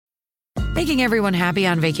Making everyone happy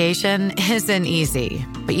on vacation isn't easy,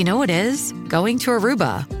 but you know what is? Going to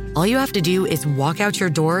Aruba. All you have to do is walk out your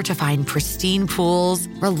door to find pristine pools,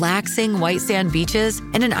 relaxing white sand beaches,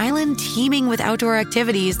 and an island teeming with outdoor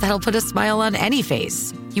activities that'll put a smile on any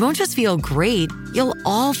face. You won't just feel great, you'll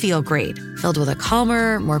all feel great, filled with a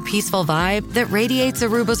calmer, more peaceful vibe that radiates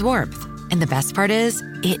Aruba's warmth. And the best part is,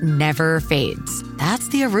 it never fades. That's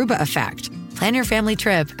the Aruba effect. Plan your family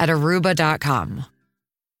trip at aruba.com.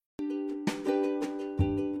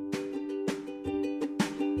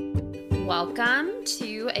 Welcome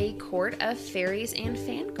to A Court of Fairies and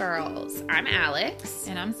Fangirls. I'm Alex.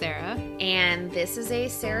 And I'm Sarah. And this is a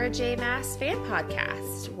Sarah J. Maas fan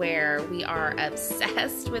podcast where we are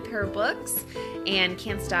obsessed with her books and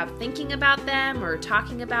can't stop thinking about them or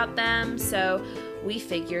talking about them. So we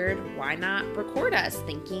figured, why not record us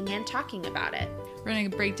thinking and talking about it? We're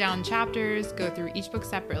going to break down chapters, go through each book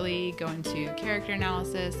separately, go into character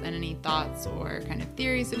analysis and any thoughts or kind of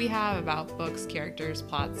theories that we have about books, characters,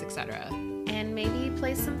 plots, etc. And maybe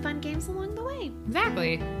play some fun games along the way.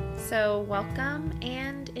 Exactly. So welcome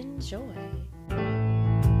and enjoy.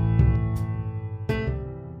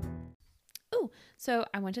 Oh, so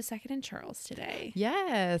I went to Second and Charles today.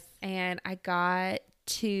 Yes. And I got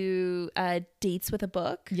to dates with a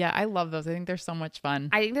book. Yeah, I love those. I think they're so much fun.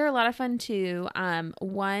 I think they're a lot of fun too.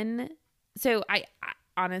 So I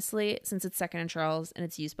honestly, since it's Second and Charles and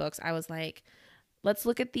it's used books, I was like, let's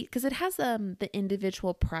look at because it has the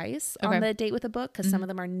individual price on the date with a book, because some of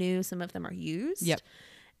them are new, some of them are used. Yep.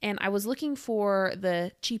 And I was looking for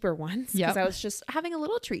the cheaper ones because I was just having a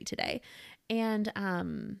little treat today. And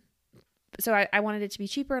so I wanted it to be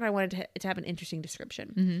cheaper, and I wanted to have an interesting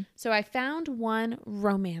description. Mm-hmm. So I found one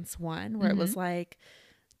romance one where it was like,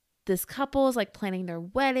 this couple is like planning their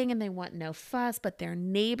wedding and they want no fuss, but their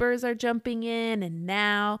neighbors are jumping in, and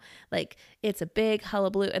now like it's a big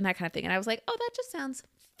hullabaloo and that kind of thing. And I was like, oh, that just sounds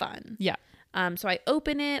fun. Yeah. So I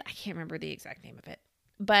open it. I can't remember the exact name of it,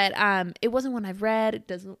 but it wasn't one I've read. It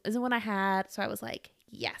isn't one I had. So I was like,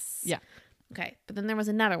 yes. Yeah. Okay. But then there was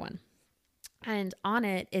another one, and on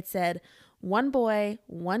it said, one boy,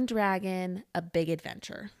 one dragon, a big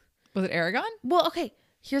adventure. Was it Aragon? Well, okay.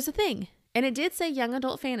 Here's the thing. And it did say young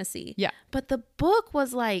adult fantasy. Yeah. But the book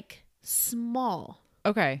was like small.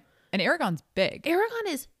 Okay. And Aragon's big. Aragon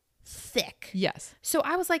is thick. Yes. So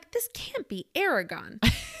I was like, this can't be Aragon.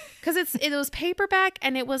 Because it was paperback,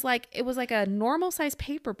 and it was like a normal size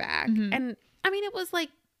paperback. Mm-hmm. And I mean, it was like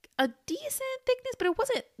a decent thickness, but it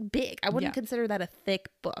wasn't big. I wouldn't consider that a thick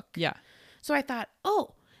book. Yeah. So I thought,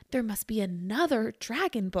 oh, there must be another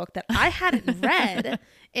dragon book that I hadn't read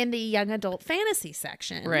in the young adult fantasy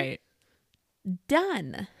section. Right.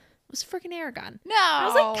 Done. It was freaking Aragon. No. I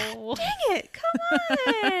was like, God dang it. Come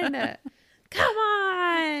on. Come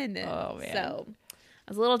on. Oh, man. So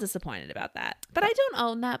I was a little disappointed about that. But I don't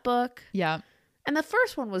own that book. Yeah. And the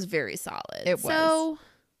first one was very solid. It was. So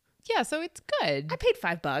Yeah, so it's good. I paid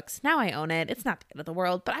 $5. Now I own it. It's not the end of the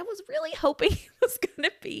world. But I was really hoping it was going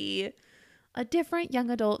to be a different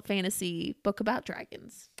young adult fantasy book about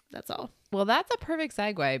dragons. That's all. Well, that's a perfect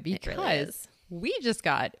segue because really we just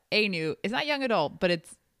got a new, it's not young adult, but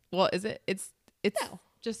it's No.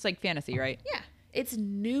 just like fantasy, right? Yeah. It's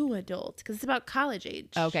new adult because it's about college age.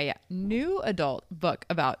 Okay, yeah. New adult book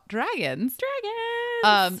about dragons.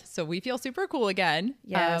 Dragons. So we feel super cool again.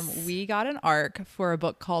 Yes. We got an arc for a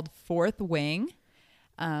book called Fourth Wing.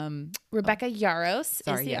 Rebecca Yarros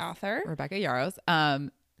is the author. Rebecca Yarros.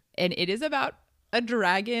 And it is about a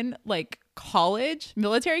dragon, like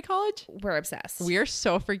military college. We're obsessed. We are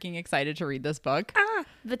so freaking excited to read this book.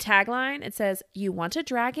 The tagline, it says, "You want a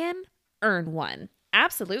dragon? Earn one."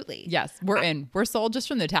 Absolutely. Yes, we're in. We're sold just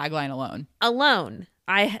from the tagline alone. Alone.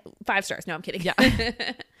 5 stars. No, I'm kidding. Yeah.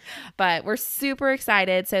 But we're super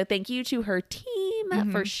excited. So thank you to her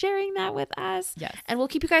team for sharing that with us. Yes. And we'll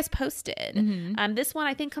keep you guys posted. This one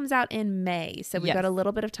I think comes out in May. So we've got a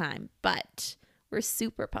little bit of time, but we're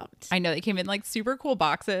super pumped. I know they came in like super cool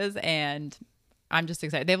boxes, and I'm just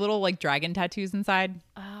excited. They have little like dragon tattoos inside.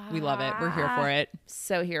 We love it. We're here for it.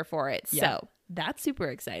 So here for it. Yeah. So that's super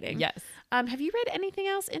exciting. Yes. Have you read anything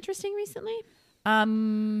else interesting recently?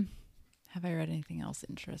 Have I read anything else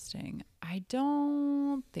interesting? I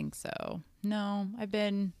don't think so. No, I've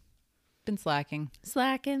been slacking.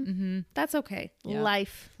 Slacking. That's okay. Yeah.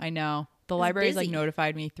 Life. I know. The library's like busy.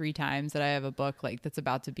 notified me 3 times that I have a book like that's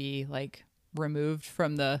about to be like removed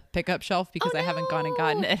from the pickup shelf because I haven't gone and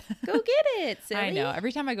gotten it. Go get it, silly. I know.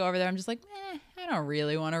 Every time I go over there, I'm just like, I don't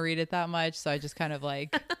really want to read it that much. So I just kind of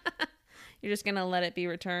like, You're just going to let it be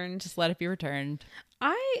returned. just let it be returned.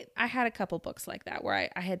 I had a couple books like that where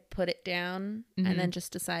I had put it down and then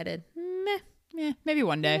just decided, meh. Yeah, maybe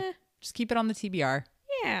one day. Just keep it on the TBR.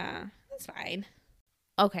 Yeah, that's fine.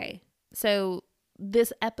 Okay, so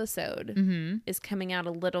this episode is coming out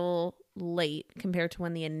a little late compared to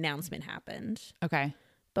when the announcement happened. Okay.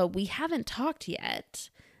 But we haven't talked yet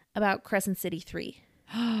about Crescent City 3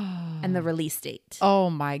 and the release date. Oh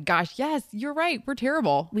my gosh. Yes, you're right. We're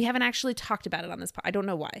terrible. We haven't actually talked about it on this I don't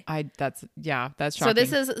know why. That's shocking. So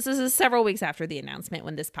this is several weeks after the announcement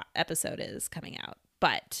when this episode is coming out.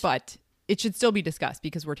 But it should still be discussed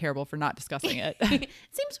because we're terrible for not discussing it. it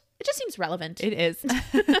just seems relevant. It is.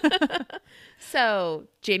 So,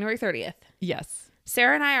 January 30th. Yes.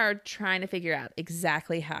 Sarah and I are trying to figure out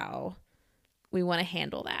exactly how we want to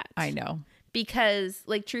handle that. I know. Because,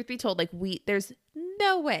 like, truth be told, like, there's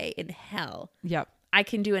no way in hell I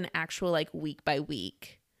can do an actual, like, week by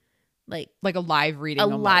week, like a live reading.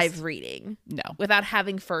 Live reading. No. Without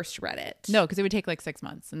having first read it. No, because it would take like 6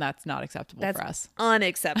 months, and that's not acceptable for us.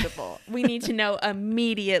 Unacceptable. We need to know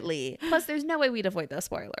immediately. Plus, there's no way we'd avoid those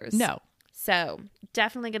spoilers. No. So,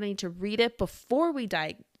 definitely going to need to read it before we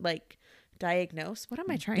diagnose. What am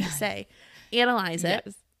I trying to say? Analyze it.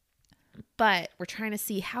 Yes. But we're trying to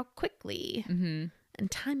see how quickly and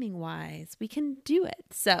timing wise we can do it.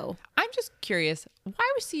 So I'm just curious,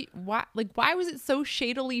 why was it so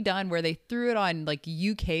shadily done where they threw it on like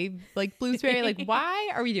UK like Bloomsbury? Like, why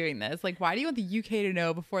are we doing this? Like, why do you want the UK to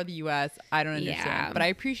know before the US? I don't understand. Yeah. But I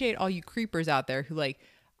appreciate all you creepers out there who like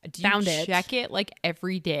found it. Check it like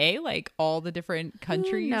every day, like all the different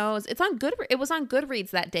countries. Who knows? It was on Goodreads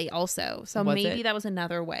that day also. So maybe that was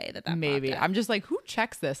another way that maybe. I'm just like, who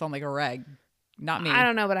checks this on like a reg? Not me. I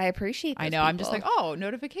don't know, but I appreciate those I know. people. I'm just like, oh,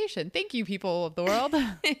 notification. Thank you, people of the world.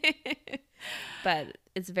 But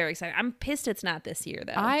it's very exciting. I'm pissed it's not this year,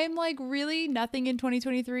 though. I'm like, really? Nothing in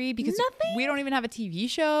 2023? Because nothing? we don't even have a TV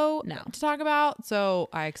show to talk about. So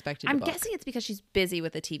I expected I'm guessing it's because she's busy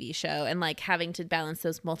with a TV show and like having to balance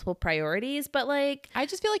those multiple priorities. But like, I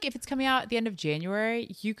just feel like if it's coming out at the end of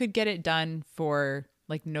January, you could get it done for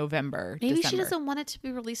like November, maybe December. She doesn't want it to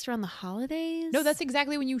be released around the holidays. No, that's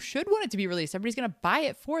exactly when you should want it to be released. Everybody's going to buy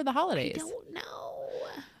it for the holidays. I don't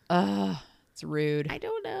know. It's rude. I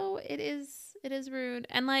don't know. It is rude.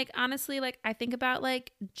 And like, honestly, like I think about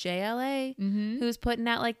like JLA, who's putting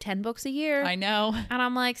out like 10 books a year. I know. And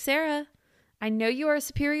I'm like, Sarah, I know you are a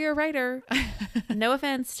superior writer. No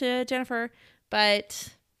offense to Jennifer, but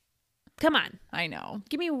come on. I know.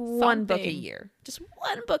 Give me one book a year. Just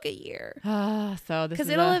one book a year. So this because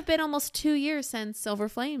it'll have been almost 2 years since Silver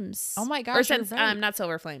Flames. Oh my gosh. Or since right. not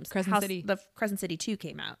Silver Flames. Crescent City. The Crescent City 2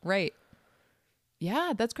 came out. Right.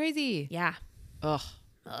 Yeah, that's crazy. Yeah. Ugh.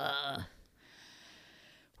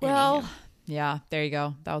 Well, Anyhow. Yeah, there you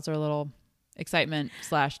go. That was our little excitement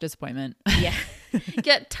 / disappointment. Yeah.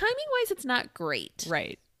 Yeah, timing wise, it's not great.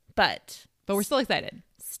 Right. But we're still excited.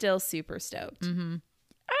 Still super stoked.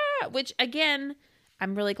 Which again,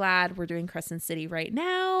 I'm really glad we're doing Crescent City right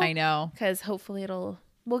now. I know. Because hopefully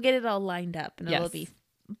we'll get it all lined up and it'll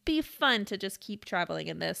be fun to just keep traveling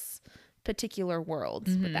in this particular world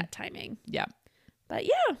with that timing. Yeah. But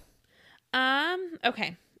yeah.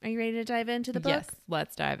 Okay. Are you ready to dive into the book? Yes,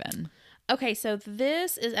 let's dive in. Okay, so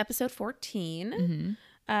this is episode 14.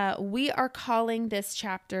 We are calling this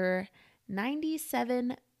chapter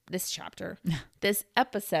 97. This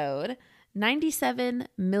episode 97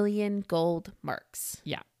 million gold marks.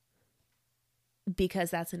 Yeah. Because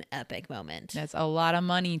that's an epic moment. That's a lot of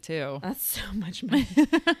money too. That's so much money.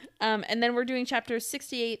 And then we're doing chapters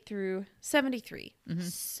 68 through 73.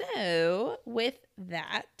 So with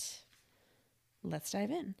that, let's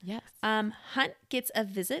dive in. Yes. Hunt gets a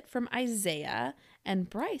visit from Isaiah and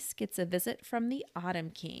Bryce gets a visit from the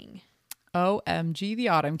Autumn King. OMG, the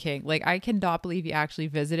Autumn King. Like, I cannot believe he actually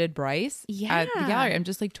visited Bryce at the gallery. I'm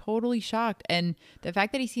just like totally shocked. And the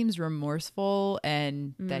fact that he seems remorseful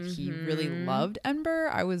and that he really loved Ember,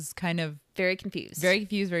 I was kind of very confused,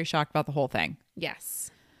 very shocked about the whole thing.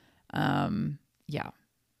 Yes. Yeah.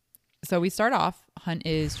 So we start off, Hunt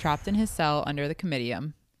is trapped in his cell under the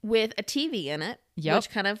comitium with a TV in it, which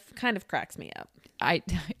kind of cracks me up.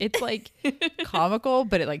 It's like comical,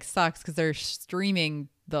 but it like sucks because they're streaming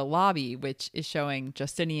the lobby, which is showing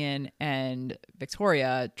Justinian and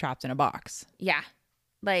Victoria trapped in a box. Yeah.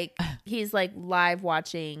 Like he's like live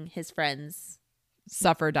watching his friends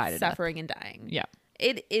suffering and dying. Yeah.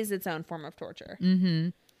 It is its own form of torture.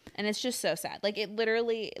 And it's just so sad. Like it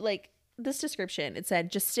literally, like this description, it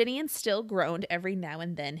said Justinian still groaned every now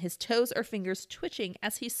and then, his toes or fingers twitching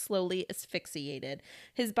as he slowly asphyxiated,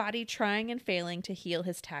 his body trying and failing to heal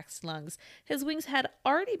his taxed lungs. His wings had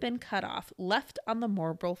already been cut off, left on the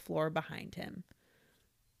marble floor behind him.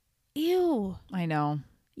 Ew. I know.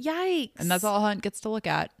 Yikes. And that's all Hunt gets to look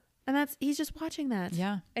at. And he's just watching that.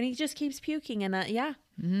 Yeah. And he just keeps puking. And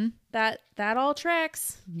Mm-hmm. that all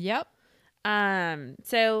tracks. Yep.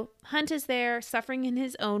 So Hunt is there suffering in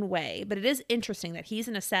his own way, but it is interesting that he's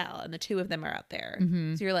in a cell and the two of them are out there.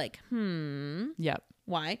 Mm-hmm. So you're like, Yep.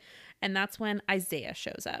 why? And that's when Isaiah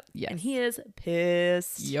shows up. Yes. And he is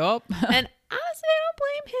pissed. Yup. And honestly, I don't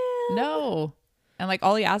blame him. No. And like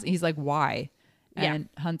all he asks, he's like, why? Yeah. And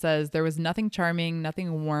Hunt says there was nothing charming,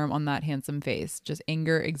 nothing warm on that handsome face, just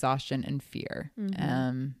anger, exhaustion, and fear.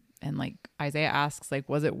 Mm-hmm. And like Isaiah asks, like,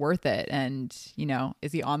 was it worth it? And, you know,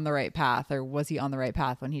 is he on the right path, or was he on the right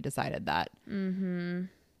path when he decided that? Mm-hmm.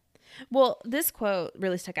 Well, this quote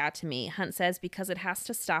really stuck out to me. Hunt says, because it has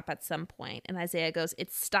to stop at some point. And Isaiah goes,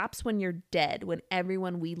 it stops when you're dead, when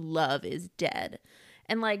everyone we love is dead.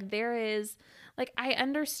 And like, there is, like, I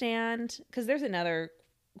understand, because there's another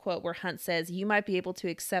quote where Hunt says, you might be able to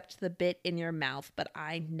accept the bit in your mouth, but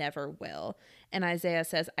I never will. And Isaiah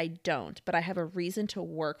says, I don't, but I have a reason to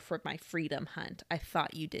work for my freedom, Hunt. I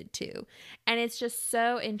thought you did too. And it's just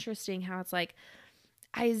so interesting how it's like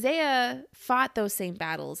Isaiah fought those same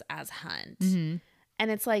battles as Hunt. Mm-hmm. And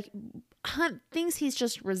it's like Hunt thinks he's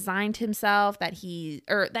just resigned himself, that he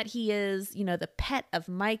is, you know, the pet of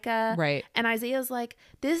Micah. Right. And Isaiah's like,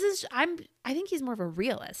 I think he's more of a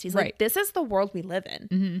realist. He's right. like, this is the world we live in.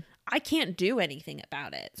 Mm-hmm. I can't do anything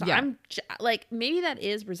about it. So yeah. I'm like, maybe that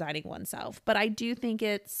is resigning oneself, but I do think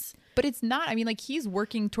but it's not. I mean, like, he's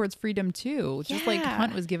working towards freedom too. Just like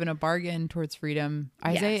Hunt was given a bargain towards freedom.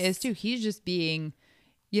 Isaiah is too. He's just being,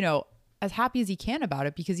 you know, as happy as he can about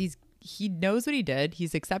it, because he knows what he did.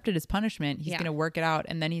 He's accepted his punishment. He's going to work it out,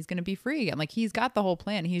 and then he's going to be free again. Like, he's got the whole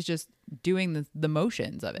plan. He's just doing the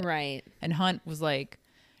motions of it. Right. And Hunt was like,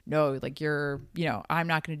 no, like, I'm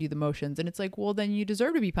not going to do the motions. And it's like, well, then you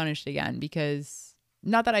deserve to be punished again, because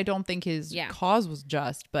not that I don't think his cause was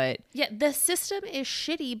just, but yeah, the system is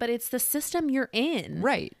shitty, but it's the system you're in.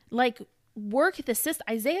 Right. Like, work the system.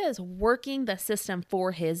 Isaiah is working the system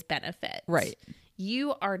for his benefit. Right.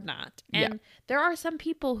 You are not. And there are some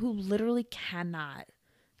people who literally cannot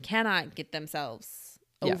get themselves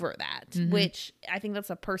over that, which I think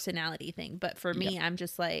that's a personality thing. But for me, I'm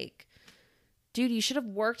just like, dude, you should have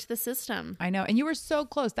worked the system. I know. And you were so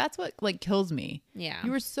close. That's what like kills me. Yeah.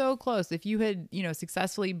 You were so close. If you had, you know,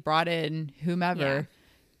 successfully brought in whomever,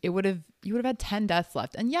 you would have had 10 deaths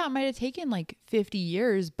left. And yeah, it might have taken like 50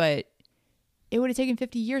 years, but it would have taken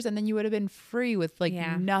 50 years, and then you would have been free with like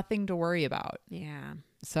nothing to worry about. Yeah.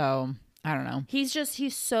 So I don't know. He's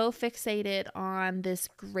so fixated on this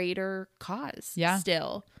greater cause. Yeah.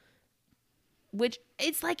 Still. Which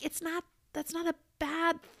it's like, that's not a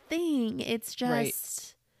bad thing. It's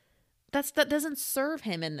just, that doesn't serve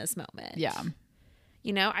him in this moment. Yeah.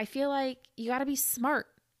 You know, I feel like you got to be smart.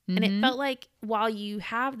 And it felt like while you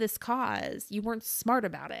have this cause, you weren't smart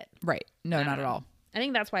about it. Right. No, not at all. I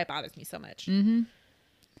think that's why it bothers me so much. Mm-hmm.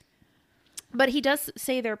 But he does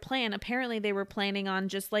say their plan. Apparently they were planning on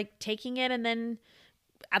just like taking it, and then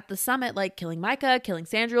at the summit, like killing Micah, killing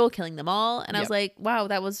Sandriel, killing them all. And I was like, wow,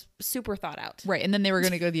 that was super thought out. Right. And then they were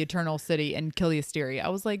going to go to the Eternal City and kill the Asteria. I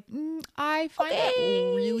was like, I find that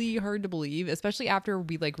really hard to believe, especially after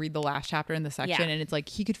we like read the last chapter in the section. And it's like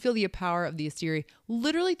he could feel the power of the Asteria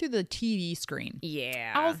literally through the TV screen.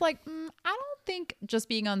 Yeah. I was like, I don't think just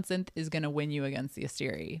being on synth is going to win you against the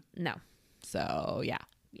Asteria. No. So, yeah.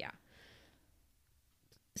 Yeah.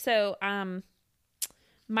 So,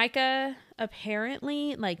 Micah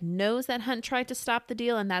apparently like knows that Hunt tried to stop the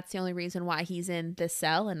deal, and that's the only reason why he's in this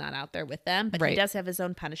cell and not out there with them. But he does have his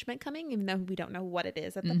own punishment coming, even though we don't know what it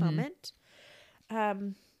is at the moment.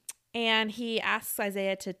 And he asks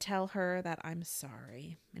Isaiah to tell her that I'm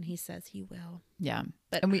sorry, and he says he will. Yeah.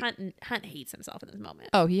 But Hunt hates himself in this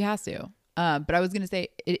moment. Oh, he has to. But I was going to say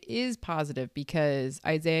it is positive because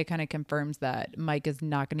Isaiah kind of confirms that Mike is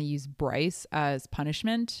not going to use Bryce as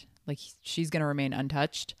punishment. Like she's going to remain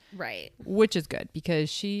untouched. Right. Which is good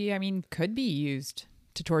because she, I mean, could be used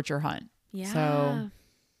to torture Hunt. Yeah. So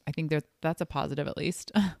I think that's a positive at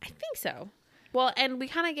least. I think so. Well, and we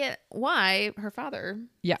kind of get why her father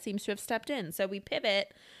seems to have stepped in. So we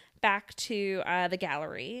pivot back to the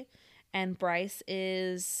gallery, and Bryce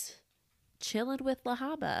is chilling with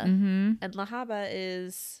Lahaba. Mm-hmm. And Lahaba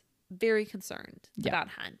is very concerned about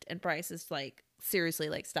Hunt. And Bryce is like, seriously,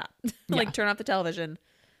 like, stop. Like, turn off the television.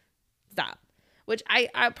 Stop. Which I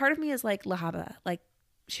part of me is like, Lahaba, like,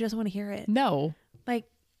 she doesn't want to hear it. No. Like,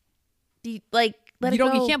 let it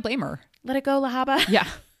go. You can't blame her. Let it go, Lahaba. Yeah.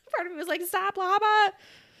 Part of me was like, stop, Lahaba.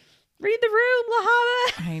 Read the room,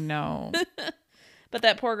 Lahaba. I know. But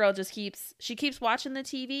that poor girl just keeps watching the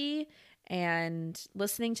TV and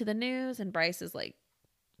listening to the news, and Bryce is like,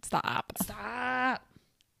 stop.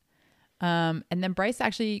 And then Bryce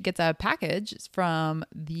actually gets a package from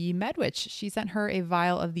the med witch. She sent her a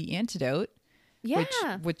vial of the antidote. Yeah.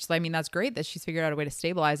 Which I mean, that's great that she's figured out a way to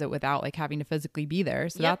stabilize it without like having to physically be there.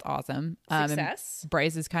 So that's awesome. Success. And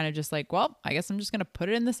Bryce is kind of just like, well, I guess I'm just going to put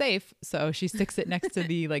it in the safe. So she sticks it next to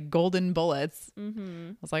the like golden bullets.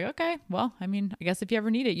 I was like, okay, well, I mean, I guess if you ever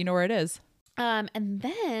need it, you know where it is. And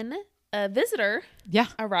then a visitor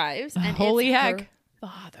arrives. And Holy it's heck. her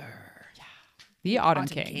father. Yeah. The Autumn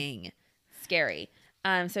King. Scary.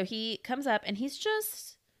 So he comes up and he's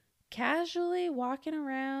just casually walking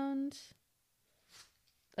around,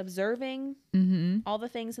 observing all the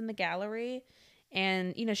things in the gallery.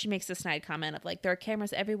 And, you know, she makes a snide comment of like, there are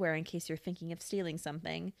cameras everywhere in case you're thinking of stealing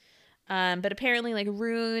something. But apparently like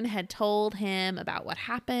Rune had told him about what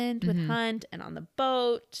happened with Hunt and on the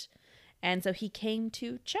boat. And so he came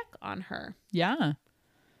to check on her. Yeah.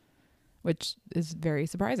 Which is very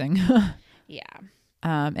surprising. Yeah.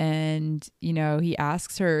 And, you know, he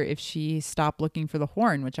asks her if she stopped looking for the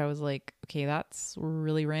horn, which I was like, okay, that's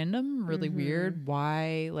really random, really weird.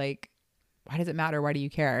 Why does it matter? Why do you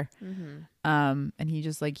care? And he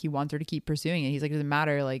just like, he wants her to keep pursuing it. He's like, it doesn't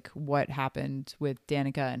matter like what happened with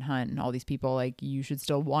Danica and Hunt and all these people. Like, you should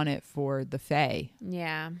still want it for the Fae.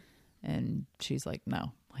 Yeah. And she's like,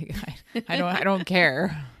 no, like, I don't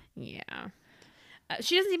care. Yeah.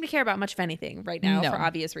 She doesn't seem to care about much of anything right now for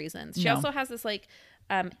obvious reasons. She also has this like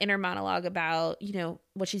inner monologue about, you know,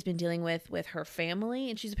 what she's been dealing with her family.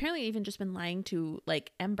 And she's apparently even just been lying to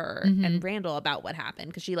like Ember and Randall about what happened.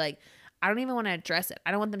 Because she like, I don't even want to address it.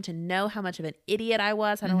 I don't want them to know how much of an idiot I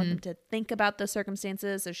was. I don't want them to think about the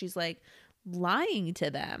circumstances. So she's like lying to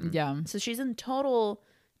them. Yeah. So she's in total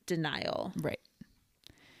denial. Right.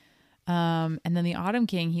 And then the Autumn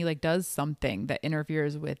King, he like does something that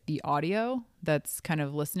interferes with the audio that's kind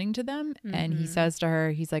of listening to them. And he says to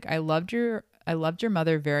her, he's like, I loved your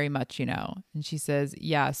mother very much, you know? And she says,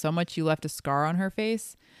 yeah, so much you left a scar on her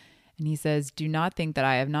face. And he says, do not think that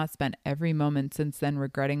I have not spent every moment since then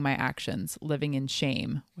regretting my actions, living in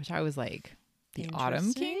shame, which I was like, the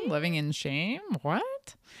Autumn King living in shame?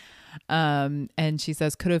 What? And she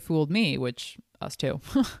says, could have fooled me, which us too.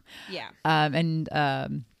 Yeah.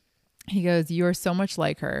 He goes, you are so much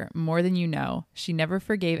like her, more than you know. She never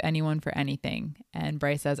forgave anyone for anything. And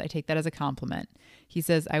Bryce says, I take that as a compliment. He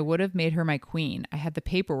says, I would have made her my queen. I had the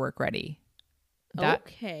paperwork ready.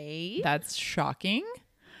 Okay. That's shocking.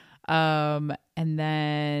 And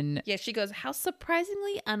then... Yeah, she goes, how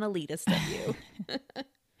surprisingly unelitist of you.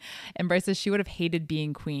 And Bryce says she would have hated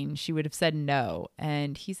being queen. She would have said no.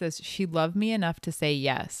 And he says, she loved me enough to say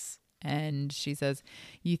yes. And she says,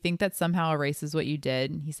 you think that somehow erases what you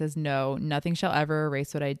did? He says, no, nothing shall ever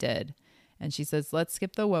erase what I did. And she says, let's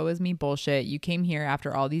skip the woe is me bullshit. You came here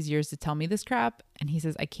after all these years to tell me this crap. And he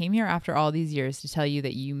says, I came here after all these years to tell you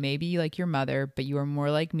that you may be like your mother, but you are more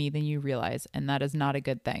like me than you realize. And that is not a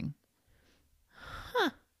good thing. Huh.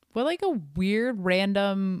 What like a weird,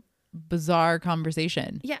 random, bizarre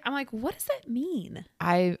conversation. Yeah. I'm like, what does that mean?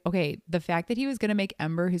 The fact that he was going to make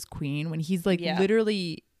Ember his queen when he's like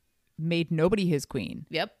literally... made nobody his queen.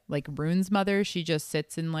 Yep. Like Rune's mother, she just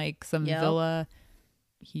sits in like some villa.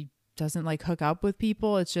 He doesn't like hook up with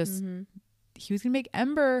people. It's just he was gonna make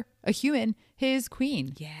Ember, a human, his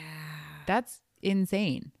queen. Yeah. That's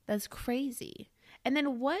insane. That's crazy. And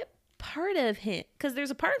then what part of him, because there's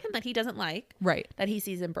a part of him that he doesn't like, right, that he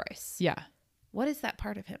sees in Bryce. Yeah. What is that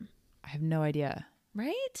part of him? I have no idea.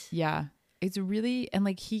 Right? Yeah. It's really, and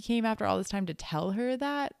like he came after all this time to tell her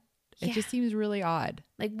that. It just seems really odd.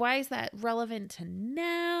 Like, why is that relevant to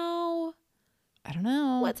now? I don't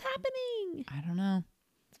know. What's happening? I don't know.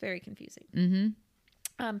 It's very confusing.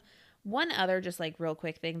 One other just like real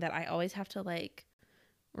quick thing that I always have to like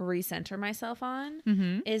recenter myself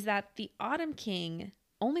on is that the Autumn King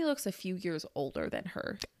only looks a few years older than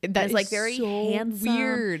her. That is like very so handsome.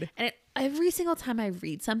 Weird. And every single time I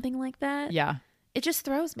read something like that, it just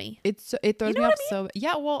throws me. It throws me off so.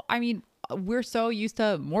 Yeah. Well, I mean, we're so used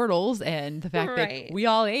to mortals and the fact that we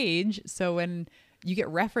all age. So when you get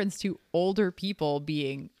reference to older people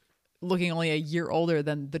looking only a year older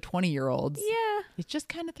than the 20-year-olds, it just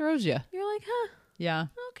kind of throws you. You're like, huh? Yeah.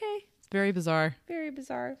 Okay. It's very bizarre. Very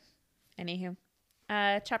bizarre. Anywho,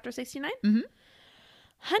 chapter 69.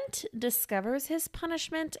 Hunt discovers his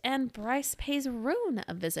punishment and Bryce pays Rune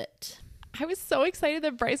a visit. I was so excited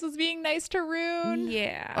that Bryce was being nice to Rune.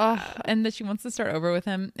 Yeah. And that she wants to start over with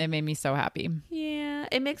him. It made me so happy. Yeah.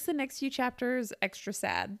 It makes the next few chapters extra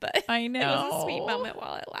sad, but I know. It was a sweet moment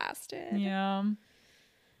while it lasted. Yeah.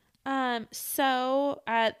 So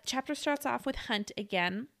chapter starts off with Hunt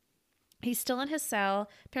again. He's still in his cell.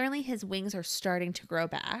 Apparently his wings are starting to grow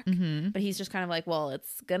back. But he's just kind of like, well,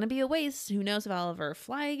 it's going to be a waste. Who knows if I'll ever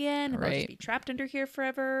fly again? If I'll just be trapped under here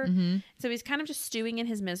forever. So he's kind of just stewing in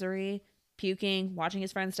his misery, puking, watching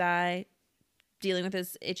his friends die, dealing with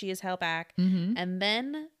his itchy as hell back. And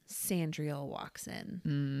then Sandriel walks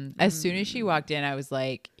in. As soon as she walked in, I was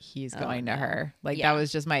like, he's going to her. Like, that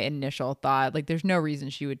was just my initial thought. Like, there's no reason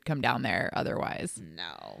she would come down there otherwise.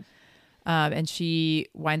 No. And she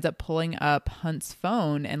winds up pulling up Hunt's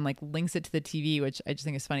phone and like links it to the TV, which I just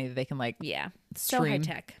think is funny that they can like so stream. high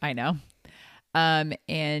tech. I know.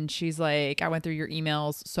 And she's like, I went through your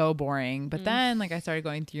emails, so boring. But then like I started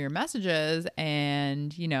going through your messages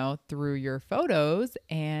and, you know, through your photos,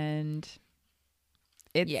 and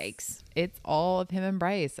it's all of him and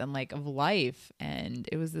Bryce and like of life. And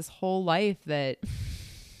it was this whole life that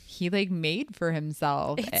he like made for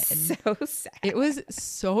himself. It's and so sad. It was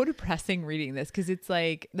so depressing reading this, because it's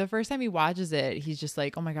like the first time he watches it, he's just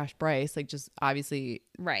like, oh my gosh, Bryce, like just obviously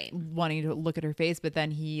wanting to look at her face. But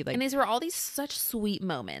then he like, and these were all these such sweet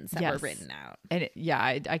moments that were written out. And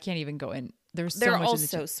I can't even go in. They're much all in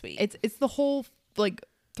so sweet. It's the whole like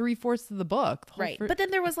 3/4 of the book. But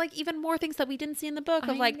then there was like even more things that we didn't see in the book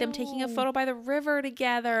of like them taking a photo by the river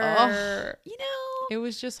together. You know, it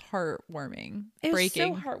was just heartwarming. It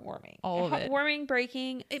breaking. was so heartwarming. All of it. Heartwarming,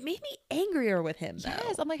 breaking. It made me angrier with him, though.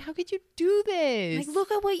 Yes, I'm like, how could you do this? Like, look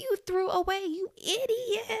at what you threw away, you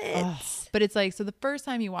idiot. But it's like, so the first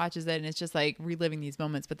time he watches it and it's just like reliving these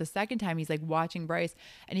moments. But the second time he's like watching Bryce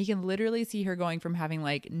and he can literally see her going from having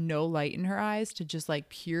like no light in her eyes to just like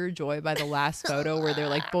pure joy by the last photo where they're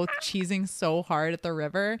like both cheesing so hard at the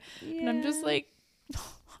river. Yeah. And I'm just like,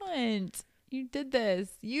 Hunt, you did this.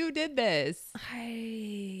 I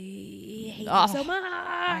hate him so much.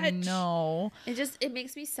 I know. It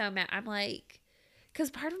makes me so mad. I'm like,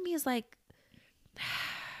 because part of me is like,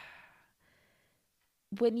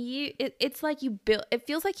 when it's like it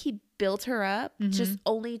feels like he built her up just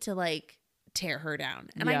only to like tear her down.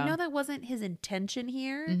 And I know that wasn't his intention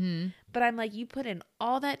here, but I'm like, you put in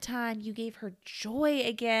all that time, you gave her joy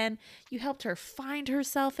again, you helped her find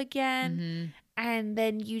herself again, and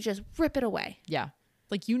then you just rip it away. Yeah.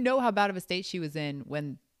 Like, you know how bad of a state she was in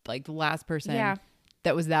when like the last person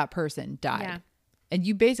that was that person died. Yeah. And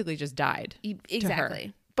you basically just died.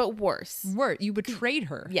 Exactly. But worse. You betrayed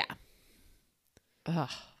her. Yeah. Ugh.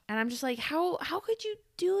 And I'm just like, how could you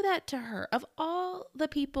do that to her? Of all the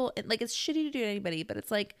people, like, it's shitty to do to anybody, but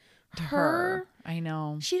it's like her. I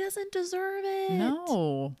know. She doesn't deserve it.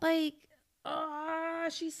 No. Like,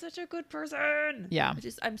 she's such a good person. Yeah.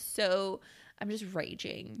 I'm just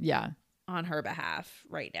raging. Yeah. On her behalf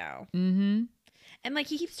right now. Mm-hmm. And like,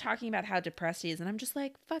 he keeps talking about how depressed he is, and I'm just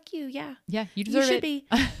like, fuck you. Yeah. Yeah. You deserve it. You should be.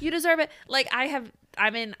 You deserve it. Like,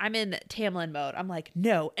 I'm in Tamlin mode. I'm like,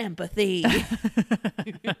 no empathy.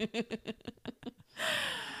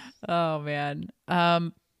 Oh man.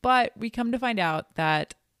 But we come to find out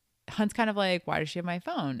that Hunt's kind of like, why does she have my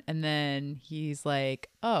phone? And then he's like,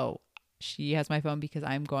 oh, she has my phone because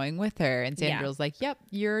I'm going with her. And Sandriel's like, yep,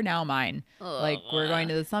 you're now mine. Like, we're going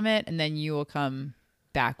to the summit and then you will come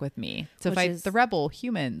back with me to fight the rebel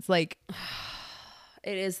humans. Like,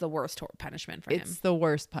 it is the worst punishment for him. It's the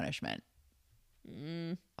worst punishment.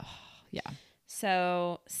 Yeah.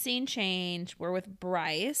 So, scene change. We're with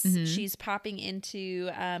Bryce. She's popping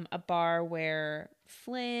into a bar where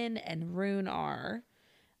Flynn and Rune are.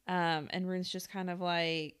 And Rune's just kind of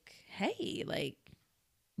like, hey, like,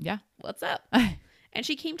 yeah, what's up? And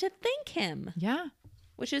she came to thank him. Yeah.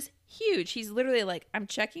 Which is huge. He's literally like, I'm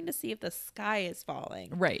checking to see if the sky is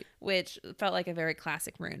falling. Right. Which felt like a very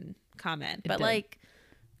classic Rune comment. But like,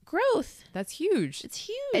 growth. That's huge. It's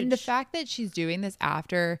huge. And the fact that she's doing this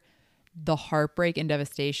after the heartbreak and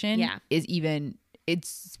devastation is even, it's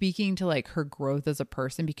speaking to like her growth as a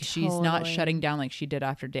person, because she's not shutting down like she did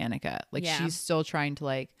after Danica. Like, she's still trying to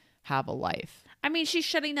like have a life. I mean, she's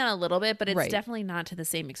shutting down a little bit, but it's definitely not to the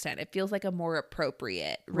same extent. It feels like a more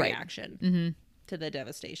appropriate reaction to the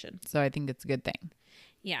devastation. So I think it's a good thing.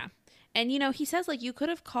 Yeah. And, you know, he says, like, you could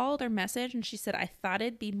have called or messaged. And she said, I thought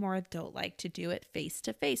it'd be more adult-like to do it face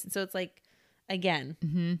to face. And so it's like,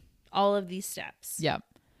 again, all of these steps. Yep.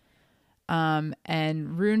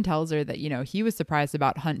 And Rune tells her that, you know, he was surprised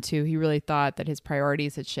about Hunt too. He really thought that his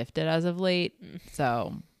priorities had shifted as of late.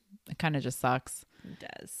 So it kind of just sucks. It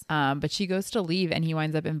does. But she goes to leave and he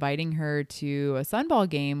winds up inviting her to a Sunball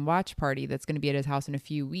game watch party that's going to be at his house in a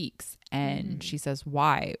few weeks. And she says,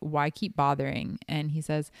 why? Why keep bothering? And he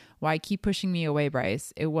says, why keep pushing me away,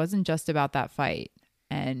 Bryce? It wasn't just about that fight.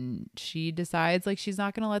 And she decides like she's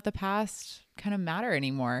not going to let the past kind of matter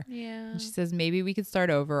anymore. Yeah. And she says, maybe we could start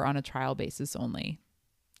over on a trial basis only.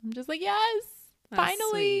 I'm just like, yes, That's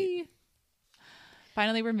finally. sweet.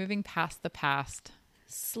 Finally, we're moving past the past.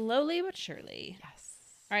 Slowly but surely. Yes.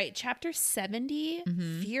 All right, chapter 70,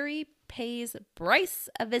 Mm-hmm. Fury pays Bryce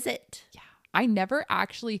a visit. Yeah. I never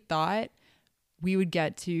actually thought we would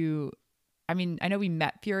get to, I mean, I know we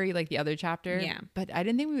met Fury like the other chapter, Yeah. but I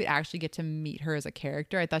didn't think we would actually get to meet her as a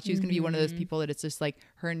character. I thought she was going to be one of those people that it's just like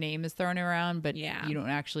her name is thrown around, but Yeah. you don't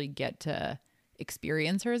actually get to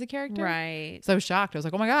experience her as a character. Right. So I was shocked. I was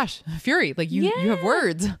like, oh my gosh, Fury, like you have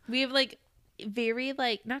words. We have like very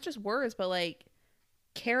like not just words, but like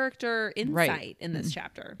character insight in this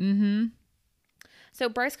chapter. Mm-hmm. So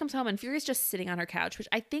Bryce comes home and Fury's just sitting on her couch, which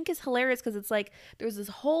I think is hilarious because it's like there's this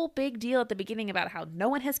whole big deal at the beginning about how no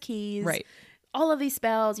one has keys. Right. All of these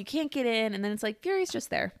spells, you can't get in. And then it's like Fury's just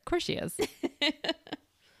there. Of course she is.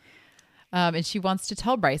 And she wants to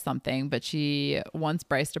tell Bryce something, but she wants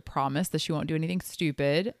Bryce to promise that she won't do anything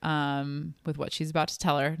stupid with what she's about to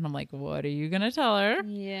tell her. And I'm like, what are you going to tell her?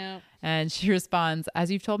 Yeah. And she responds, as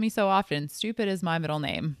you've told me so often, stupid is my middle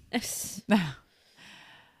name.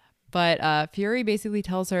 But Fury basically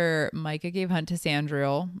tells her Micah gave Hunt to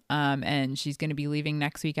Sandriel, and she's going to be leaving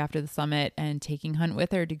next week after the summit and taking Hunt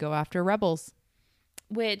with her to go after rebels.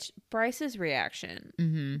 Which Bryce's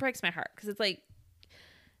reaction breaks my heart because it's like,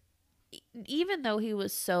 even though he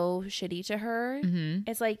was so shitty to her,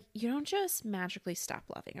 it's like you don't just magically stop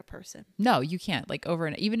loving a person. No, you can't. Like over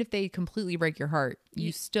and even if they completely break your heart,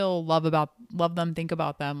 you still love them, think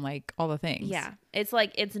about them, like all the things. Yeah, it's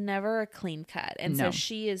like it's never a clean cut, and No. so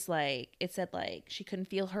she is like it said like she couldn't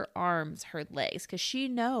feel her arms, her legs, because she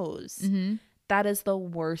knows that is the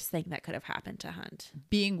worst thing that could have happened to Hunt.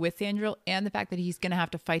 Being with Sandriel and the fact that he's going to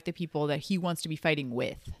have to fight the people that he wants to be fighting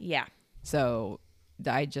with. Yeah. So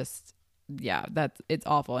it's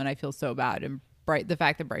awful, and I feel so bad. And the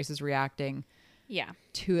fact that Bryce is reacting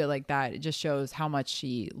to it like that, it just shows how much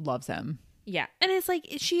she loves him. Yeah. And it's like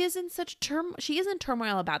she is in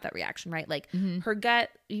turmoil about that reaction, right? Like her gut,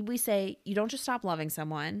 we say you don't just stop loving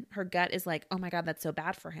someone. Her gut is like, oh my God, that's so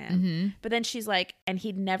bad for him. But then she's like, and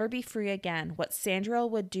he'd never be free again. What Sandriel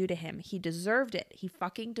would do to him, he deserved it. He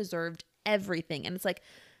fucking deserved everything. And it's like,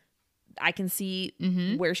 I can see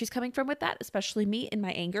where she's coming from with that, especially me in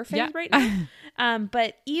my anger phase right now.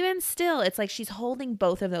 But even still, it's like she's holding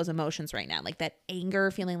both of those emotions right now. Like that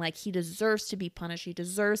anger, feeling like he deserves to be punished. He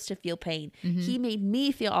deserves to feel pain. He made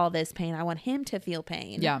me feel all this pain. I want him to feel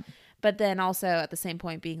pain. Yeah. But then also at the same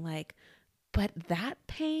point being like, but that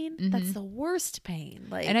pain, that's the worst pain.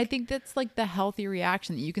 Like, and I think that's like the healthy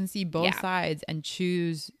reaction that you can see both sides and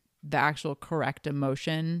choose the actual correct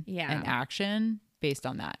emotion and action based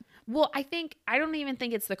on that. Well, I don't even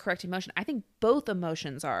think it's the correct emotion. I think both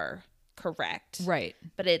emotions are correct. Right.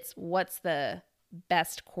 But it's what's the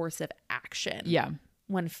best course of action. Yeah.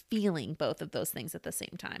 When feeling both of those things at the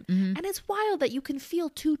same time. And it's wild that you can feel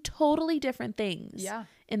two totally different things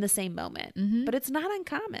in the same moment. But it's not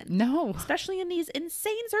uncommon. No. Especially in these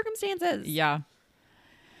insane circumstances. Yeah.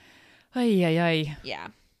 Ay, ay, ay. Yeah.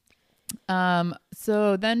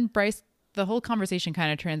 So then the whole conversation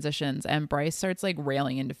kind of transitions and Bryce starts like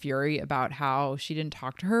railing into Fury about how she didn't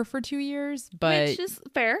talk to her for 2 years, but which is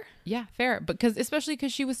fair. Yeah, fair. Especially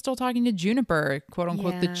because she was still talking to Juniper, quote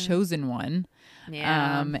unquote, the chosen one.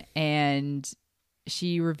 Yeah. And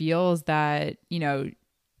she reveals that,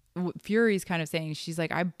 Fury's kind of saying, she's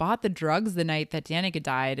like, I bought the drugs the night that Danica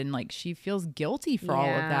died. And like, she feels guilty for all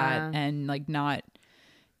of that and like not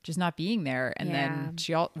being there. And then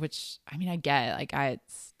which I mean, I get like,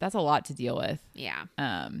 that's a lot to deal with. Yeah.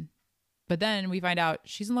 But then we find out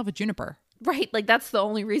she's in love with Juniper. Right. Like that's the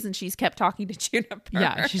only reason she's kept talking to Juniper.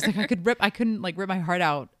 Yeah. She's like, I couldn't like rip my heart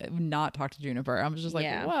out and not talk to Juniper. I was just like,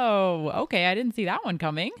 whoa, okay. I didn't see that one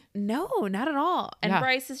coming. No, not at all. And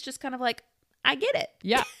Bryce is just kind of like, I get it.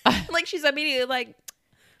 Yeah. Like she's immediately like,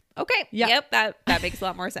 okay. Yep. That makes a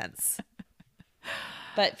lot more sense.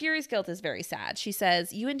 But Fury's guilt is very sad. She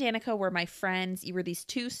says, you and Danica were my friends. You were these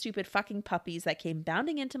two stupid fucking puppies that came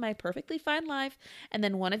bounding into my perfectly fine life. And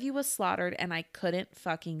then one of you was slaughtered and I couldn't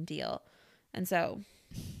fucking deal. And so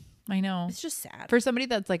I know. It's just sad. For somebody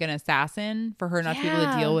that's like an assassin, for her not to be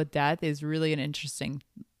able to deal with death is really an interesting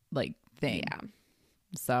like thing. Yeah.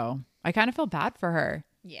 So I kind of feel bad for her.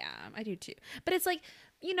 Yeah, I do too. But it's like,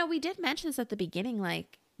 we did mention this at the beginning,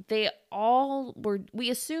 like, we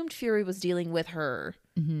assumed Fury was dealing with her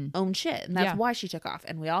own shit, and that's why she took off,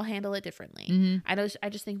 and we all handle it differently. I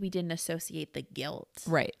just think we didn't associate the guilt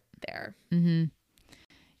there.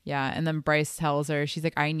 Yeah, and then Bryce tells her, she's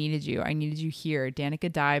like, I needed you here.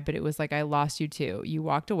 Danica died, but it was like I lost you too. You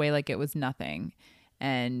walked away like it was nothing.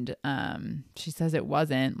 And she says it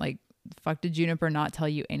wasn't. Like, fuck, did Juniper not tell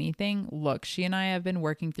you anything? Look, she and I have been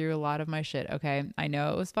working through a lot of my shit, okay? I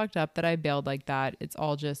know it was fucked up that I bailed like that. It's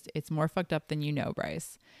all just, it's more fucked up than you know,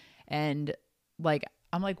 Bryce. And like,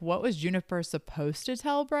 I'm like, what was Juniper supposed to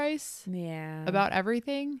tell Bryce? Yeah. About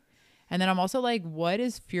everything? And then I'm also like, what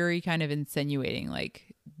is Fury kind of insinuating?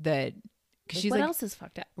 Like that, Like, she's what like, else is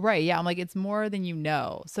fucked up? right. Yeah. I'm like, it's more than you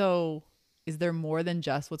know. So is there more than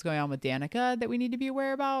just what's going on with Danica that we need to be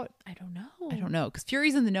aware about? I don't know. I don't know. Because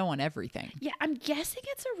Fury's in the know on everything. Yeah, I'm guessing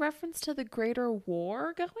it's a reference to the greater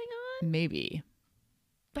war going on. Maybe.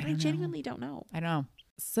 But I genuinely don't know. I don't know.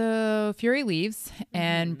 So Fury leaves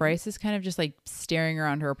and Bryce is kind of just like staring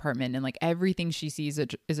around her apartment, and like everything she sees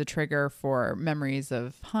is a trigger for memories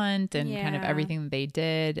of Hunt and kind of everything that they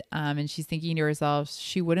did. And she's thinking to herself,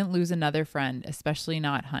 she wouldn't lose another friend, especially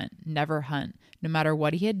not Hunt. Never Hunt. No matter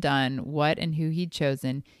what he had done, what and who he'd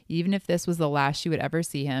chosen, even if this was the last she would ever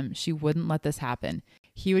see him, she wouldn't let this happen.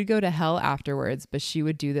 He would go to hell afterwards, but she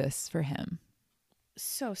would do this for him.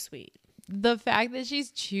 So sweet. The fact that she's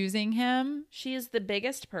choosing him. She is the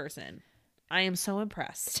biggest person. I am so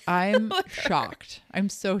impressed. I'm shocked. I'm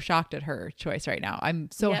so shocked at her choice right now. I'm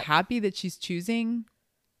so happy that she's choosing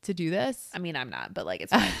to do this. I mean, I'm not, but like,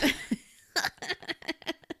 it's fine.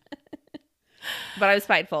 But I was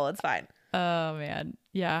spiteful. It's fine. Oh man.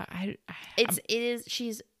 Yeah.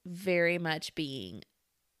 She's very much being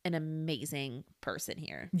an amazing person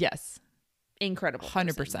here. Yes. Incredible.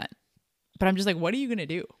 100%. But I'm just like, what are you going to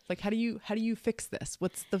do? Like, how do you fix this?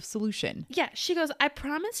 What's the solution? Yeah. She goes, I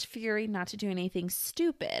promised Fury not to do anything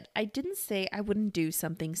stupid. I didn't say I wouldn't do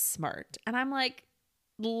something smart. And I'm like,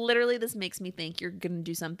 literally, this makes me think you're going to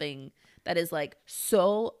do something that is like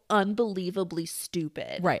so unbelievably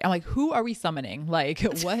stupid. Right. I'm like, who are we summoning? Like,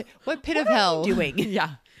 what pit of hell? What are you doing?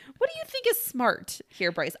 Yeah. What do you think is smart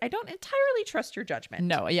here, Bryce? I don't entirely trust your judgment.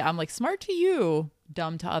 No. Yeah. I'm like, smart to you,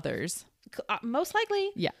 dumb to others. Most likely.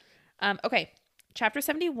 Yeah. Okay, chapter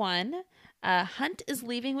 71. Hunt is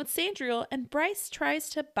leaving with Sandriel, and Bryce tries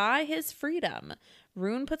to buy his freedom.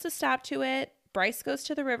 Rune puts a stop to it. Bryce goes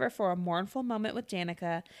to the river for a mournful moment with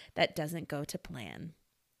Danica that doesn't go to plan.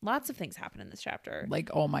 Lots of things happen in this chapter. Like,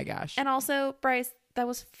 oh my gosh. And also, Bryce, that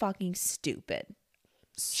was fucking stupid.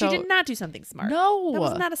 So, she did not do something smart. No. That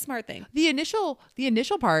was not a smart thing. The initial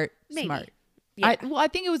part, Maybe. smart. Yeah. I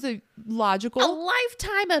think it was a logical. A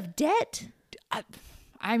lifetime of debt?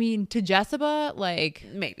 I mean, to Jessica, like,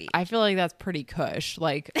 maybe. I feel like that's pretty cush.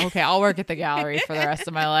 Like, okay, I'll work at the gallery for the rest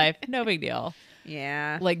of my life. No big deal.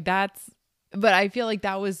 Yeah. Like, but I feel like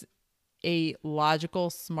that was a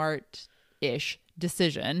logical, smart-ish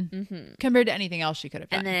decision compared to anything else she could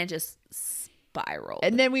have done. And then it just spiraled.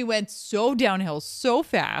 And then we went so downhill so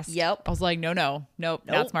fast. Yep. I was like, nope,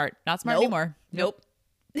 not smart. Not smart anymore. Nope.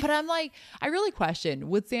 But I'm like, I really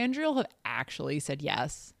question, would Sandriel have actually said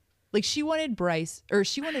yes? Like, she wanted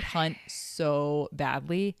Hunt so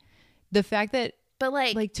badly. The fact that, but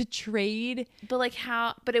like to trade. But like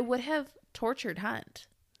how, but it would have tortured Hunt.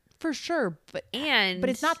 For sure. But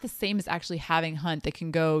it's not the same as actually having Hunt that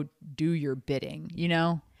can go do your bidding, you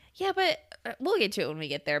know? Yeah, but we'll get to it when we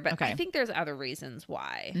get there. But okay. I think there's other reasons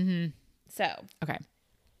why. Mm-hmm. So. Okay.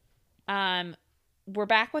 We're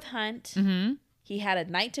back with Hunt. Mm-hmm. He had a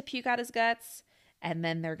night to puke out his guts. And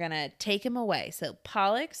then they're going to take him away. So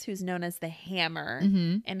Pollux, who's known as the Hammer,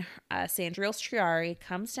 and Sandriel's Triari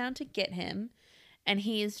comes down to get him. And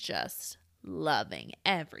he's just loving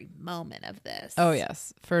every moment of this. Oh,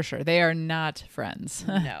 yes, for sure. They are not friends.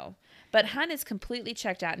 No. But Hunt is completely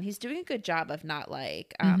checked out. And he's doing a good job of not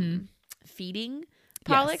like feeding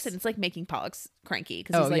Pollux. Yes. And it's like making Pollux cranky.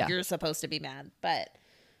 Because he's like, yeah. You're supposed to be mad. But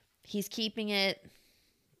he's keeping it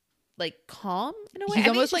like calm in a way. He's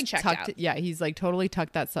almost like tucked tucked. out. Yeah, he's like totally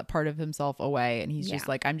tucked that part of himself away, and he's just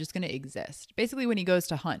like, I'm just gonna exist. Basically, when he goes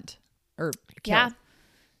to hunt or kill,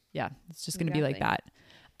 yeah, it's just gonna be like that.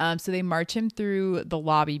 So they march him through the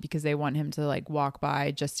lobby because they want him to like walk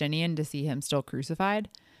by Justinian to see him still crucified.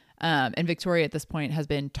 And Victoria at this point has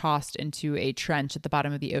been tossed into a trench at the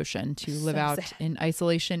bottom of the ocean to live out in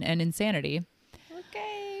isolation and insanity.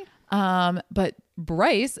 Okay. But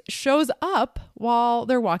Bryce shows up while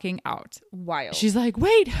they're walking out. Wild. She's like,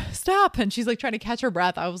 wait, stop. And she's like trying to catch her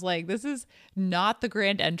breath. I was like, this is not the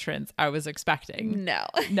grand entrance I was expecting. No.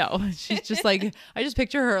 She's just like, I just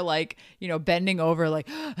picture her like, bending over like,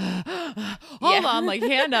 hold on, like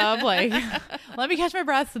hand up, like, let me catch my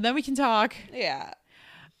breath and then we can talk. Yeah.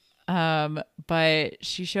 But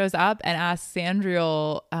she shows up and asks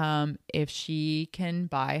Sandriel if she can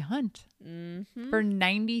buy Hunt for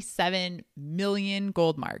 97 million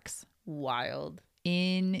gold marks. Wild.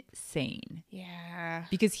 Insane. Yeah.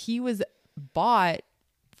 Because he was bought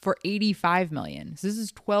for 85 million. So this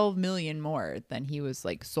is 12 million more than he was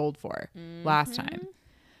like sold for last time.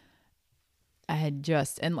 And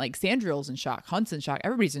like Sandriel's in shock, Hunt's in shock,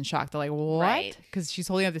 everybody's in shock. They're like, what? Because she's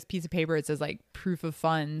holding up this piece of paper. It says like proof of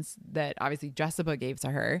funds that obviously Jessica gave to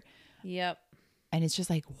her. Yep. And it's just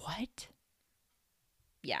like, what?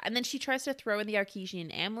 Yeah, and then she tries to throw in the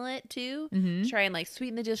Archesian amulet too, to try and like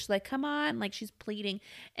sweeten the dish. She's like, come on, like she's pleading.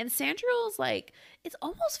 And Sandriel's like, it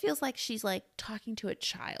almost feels like she's like talking to a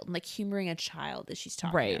child, like humoring a child as she's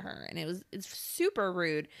talking to her. And it's super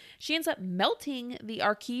rude. She ends up melting the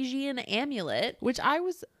Archesian amulet, which I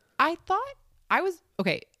thought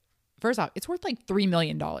okay. First off, it's worth like $3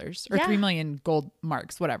 million or 3 million gold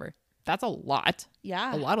marks, whatever. That's a lot.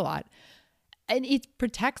 Yeah, a lot. And it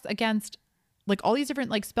protects against like all these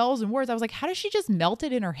different like spells and words. I was like, how does she just melt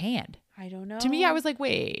it in her hand? I don't know. To me, I was like,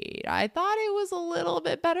 wait, I thought it was a little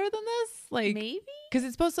bit better than this. Like maybe because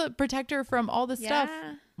it's supposed to protect her from all this stuff.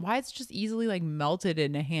 Why it's just easily like melted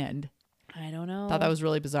in a hand? I don't know. Thought that was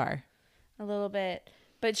really bizarre. A little bit,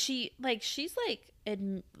 but she's like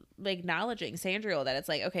acknowledging Sandriel that it's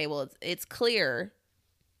like, okay, well, it's clear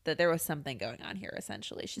that there was something going on here.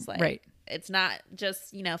 Essentially, she's like, it's not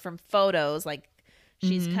just from photos. Like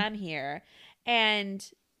she's come here.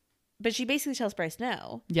 But she basically tells Bryce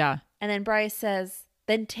no. Yeah. And then Bryce says,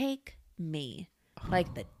 then take me.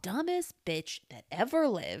 Like the dumbest bitch that ever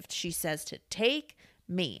lived. She says to take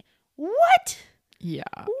me. What? Yeah.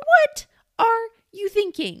 What are you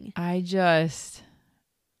thinking? I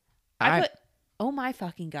put, oh my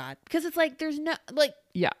fucking God. Because it's like, there's no, like.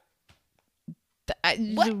 Yeah.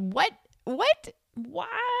 What? Why?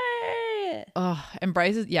 And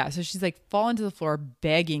Bryce is, so she's like falling to the floor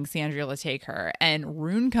begging Sandriel to take her. And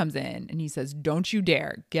Rune comes in and he says, don't you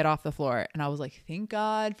dare get off the floor. And I was like, thank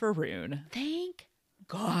God for Rune. Thank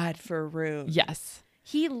God for Rune. Yes.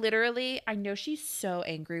 He literally, I know she's so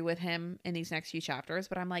angry with him in these next few chapters,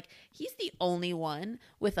 but I'm like, he's the only one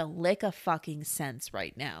with a lick of fucking sense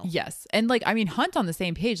right now. Yes. And like, I mean, Hunt on the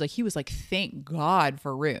same page, like he was like, thank God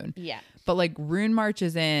for Rune. Yeah. But like Rune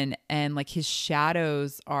marches in and like his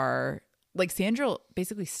shadows are like Sandriel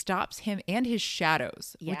basically stops him and his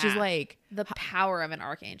shadows, which is like the power of an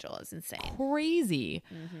archangel is insane. Crazy.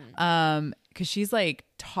 Cause she's like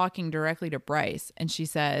talking directly to Bryce and she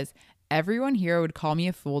says, everyone here would call me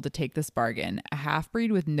a fool to take this bargain, a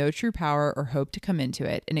half-breed with no true power or hope to come into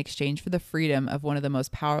it, in exchange for the freedom of one of the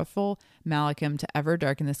most powerful Malachim to ever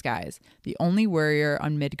darken the skies, the only warrior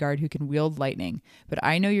on Midgard who can wield lightning. But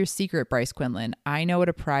I know your secret, Bryce Quinlan. I know what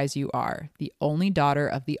a prize you are, the only daughter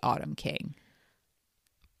of the Autumn King.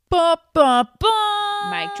 Ba, ba,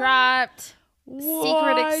 ba. Mic dropped. What?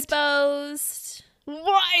 Secret exposed.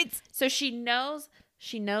 What? So she knows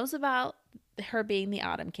about her being the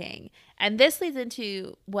Autumn King. And this leads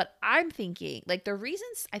into what I'm thinking. Like the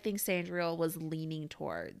reasons I think Sandriel was leaning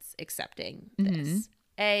towards accepting this.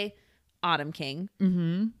 Autumn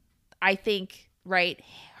King. I think,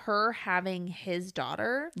 her having his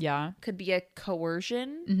daughter could be a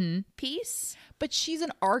coercion piece. But she's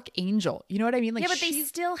an archangel. You know what I mean? Like, yeah, but they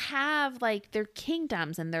still have like their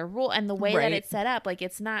kingdoms and their rule and the way that it's set up. Like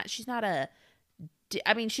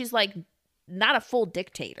she's like not a full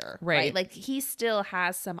dictator, right? Like he still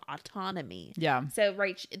has some autonomy. Yeah. So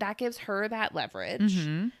that gives her that leverage.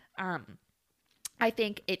 I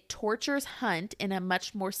think it tortures Hunt in a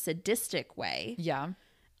much more sadistic way. Yeah.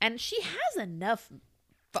 And she has enough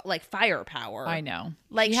like firepower. I know.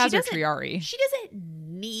 Like she has her Triari. She doesn't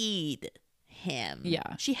need him.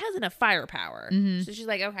 Yeah. She has enough firepower. So she's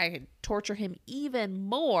like, okay, I can torture him even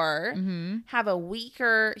more, have a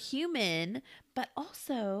weaker human, but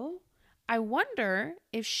also I wonder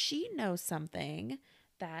if she knows something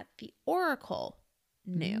that the Oracle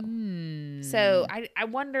knew. So I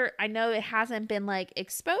wonder, I know it hasn't been like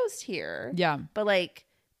exposed here. Yeah. But like,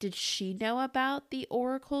 did she know about the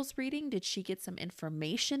Oracle's reading? Did she get some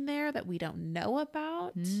information there that we don't know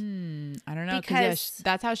about? I don't know. Because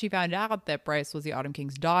that's how she found out that Bryce was the Autumn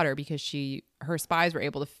King's daughter, because her spies were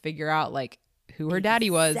able to figure out like who her daddy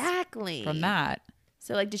was. Exactly. From that.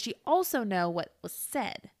 So like, did she also know what was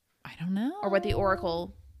said? I don't know. Or what the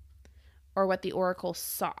Oracle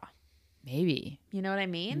saw. Maybe. You know what I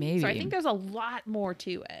mean? Maybe. So I think there's a lot more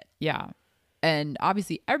to it. Yeah. And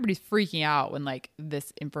obviously everybody's freaking out when like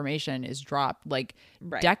this information is dropped. Like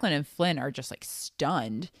Declan and Flynn are just like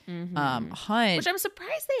stunned. Hunt, which I'm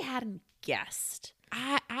surprised they hadn't guessed.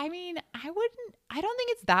 I mean, I don't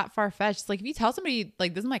think it's that far-fetched. Like if you tell somebody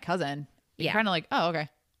like, this is my cousin, you're kind of like, oh, okay.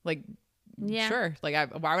 Like, sure.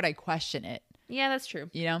 Like why would I question it? Yeah, that's true.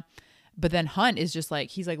 You know? But then Hunt is just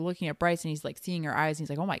like, he's like looking at Bryce and he's like seeing her eyes. And he's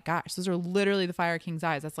like, oh my gosh, those are literally the Fire King's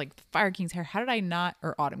eyes. That's like the Fire King's hair. How did I not,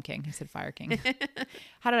 or Autumn King, I said Fire King.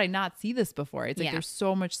 How did I not see this before? It's like, there's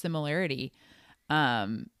so much similarity.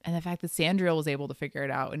 And the fact that Sandriel was able to figure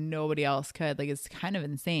it out and nobody else could, like, it's kind of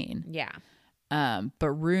insane. Yeah. But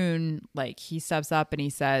Rune, like, he steps up and he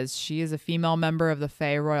says, she is a female member of the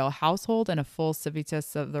Fae royal household and a full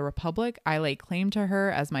civitas of the Republic. I lay claim to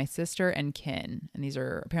her as my sister and kin. And these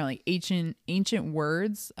are apparently ancient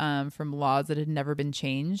words from laws that had never been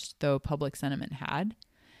changed, though public sentiment had.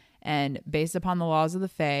 And based upon the laws of the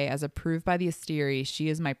Fae, as approved by the Asteri, she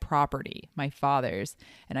is my property, my father's,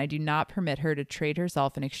 and I do not permit her to trade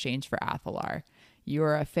herself in exchange for Athalar. You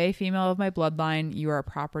are a Fae female of my bloodline. You are a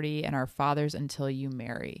property and our father's until you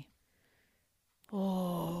marry.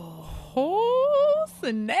 Oh,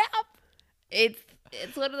 snap. It's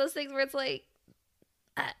one of those things where it's like,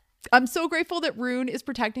 I'm so grateful that Rune is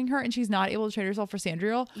protecting her and she's not able to trade herself for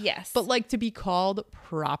Sandriel. yes. But like to be called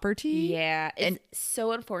property. Yeah. It's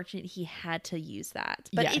so unfortunate he had to use that.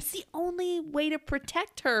 But it's the only way to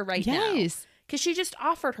protect her right now. Yes. Because she just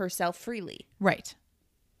offered herself freely. Right.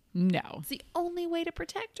 No. It's the only way to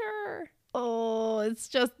protect her. Oh, it's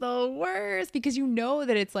just the worst because you know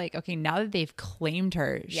that it's like, okay, now that they've claimed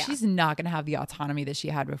her, she's not going to have the autonomy that she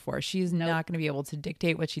had before. She's not going to be able to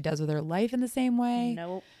dictate what she does with her life in the same way.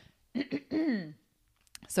 Nope.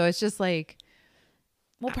 So it's just like,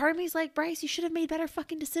 well, part of me is like, Bryce, you should have made better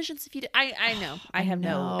fucking decisions if you did. I know. I have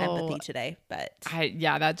no empathy today, but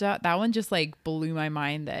that one just like blew my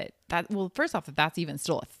mind that well, first off, that's even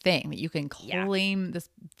still a thing that you can claim this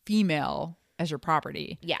female as your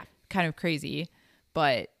property. Yeah. Kind of crazy,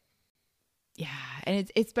 but yeah. And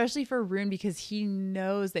it's especially for Rune because he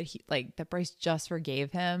knows that that Bryce just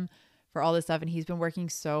forgave him for all this stuff. And he's been working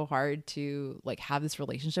so hard to like have this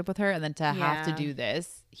relationship with her. And then to have to do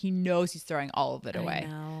this, he knows he's throwing all of it away. I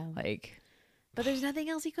know. Like, but there's nothing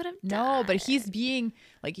else he could have done. No, but he's being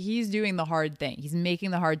like, he's doing the hard thing. He's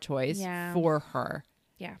making the hard choice for her.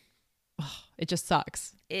 Yeah. It just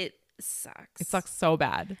sucks. It sucks. It sucks so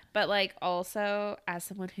bad. But like also as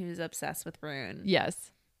someone who's obsessed with Rune.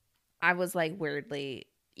 Yes. I was like weirdly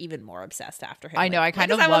even more obsessed after him. I know. I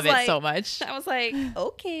kind of love it so much. I was like,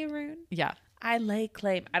 okay, Rune. Yeah. I lay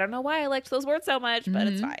claim. I don't know why I liked those words so much, but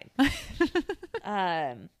it's fine.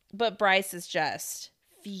 But Bryce is just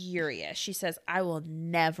furious. She says, I will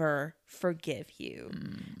never forgive you.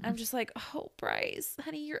 I'm just like, oh, Bryce,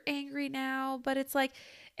 honey, you're angry now. But it's like,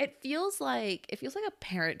 it feels like a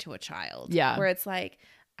parent to a child. Yeah. Where it's like,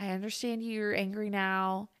 I understand you're angry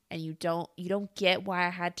now and you don't get why I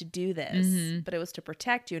had to do this, but it was to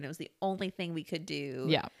protect you and it was the only thing we could do.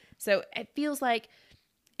 Yeah. So it feels like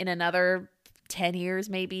in another 10 years,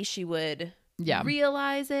 maybe she would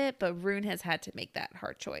realize it, but Rune has had to make that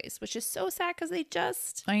hard choice, which is so sad because they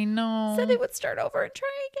just said they would start over and try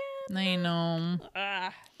again. I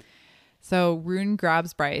know. So Rune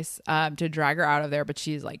grabs Bryce to drag her out of there, but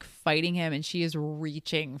she's like fighting him and she is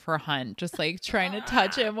reaching for Hunt, just like trying to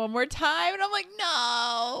touch him one more time. And I'm like,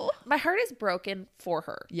 no. My heart is broken for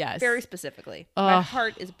her. Yes. Very specifically. My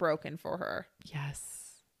heart is broken for her.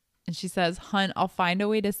 Yes. And she says, Hunt, I'll find a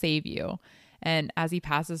way to save you. And as he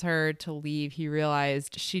passes her to leave, he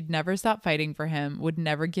realized she'd never stop fighting for him, would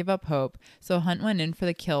never give up hope. So Hunt went in for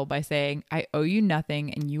the kill by saying, I owe you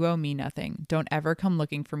nothing and you owe me nothing. Don't ever come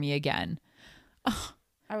looking for me again. Ugh.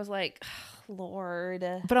 I was like, oh, Lord.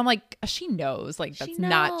 But I'm like, she knows. Like, that's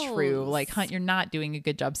not true. Like, Hunt, you're not doing a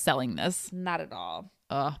good job selling this. Not at all.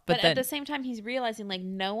 But at the same time, he's realizing like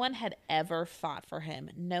no one had ever fought for him.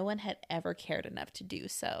 No one had ever cared enough to do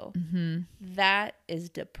so. That is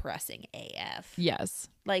depressing AF. Yes.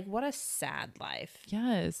 Like what a sad life.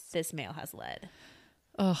 Yes. This male has led.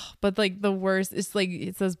 But like the worst is like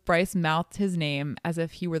it says Bryce mouthed his name as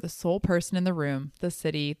if he were the sole person in the room, the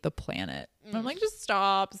city, the planet. I'm like, just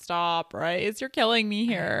stop, Bryce. You're killing me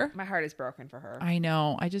here. My heart is broken for her. I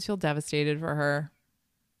know. I just feel devastated for her.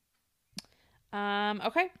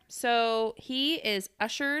 Okay, so he is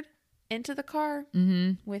ushered into the car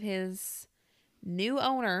with his new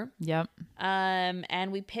owner. Yep.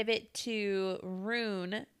 And we pivot to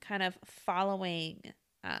Rune kind of following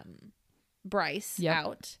Bryce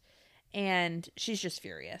out, and she's just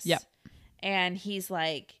furious. Yep. And he's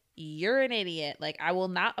like, you're an idiot. Like, I will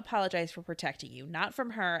not apologize for protecting you, not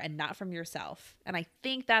from her and not from yourself. And I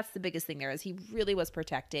think that's the biggest thing there is he really was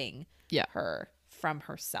protecting her from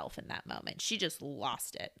herself in that moment. She just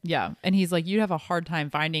lost it. Yeah. And he's like, you'd have a hard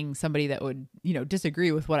time finding somebody that would,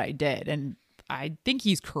 disagree with what I did. And I think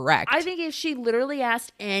he's correct. I think if she literally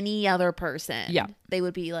asked any other person, they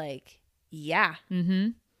would be like, yeah.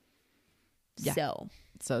 Yeah.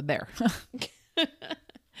 So there.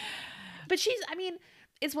 But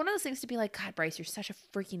it's one of those things to be like, God, Bryce, you're such a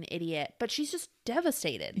freaking idiot. But she's just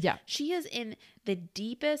devastated. Yeah. She is in the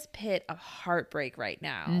deepest pit of heartbreak right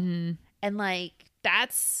now. Mm-hmm. And like,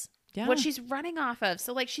 that's what she's running off of.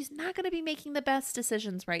 So like, she's not going to be making the best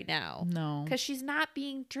decisions right now. No. Because she's not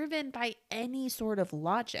being driven by any sort of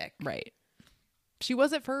logic. Right. She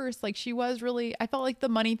was at first. Like, she was really, I felt like the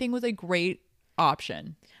money thing was a great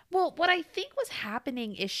option. Well, what I think was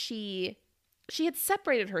happening is she had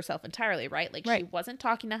separated herself entirely, right? Like, she wasn't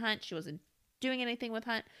talking to Hunt. She wasn't doing anything with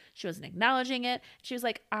Hunt. She wasn't acknowledging it. She was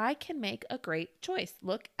like, I can make a great choice.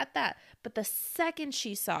 Look at that. But the second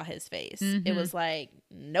she saw his face, it was like,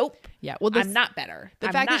 nope. Yeah. Well, I'm not better. The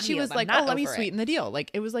I'm fact not that she healed. was like, I'm oh, let me over sweeten the deal.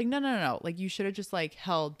 Like, it was like, no. Like, you should have just like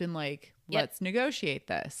been like, let's negotiate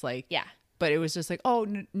this. Like, yeah. But it was just like, oh,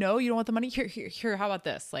 no, you don't want the money? Here, how about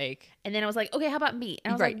this? Like, and then it was like, okay, how about me?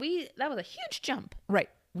 And I was like, that was a huge jump. Right.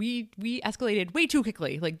 We escalated way too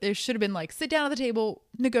quickly. Like, there should have been like, sit down at the table,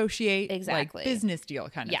 negotiate, exactly, like business deal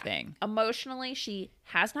kind of thing. Emotionally, she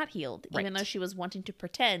has not healed, even though she was wanting to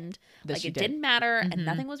pretend that like it didn't matter and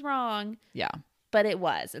nothing was wrong. Yeah. But it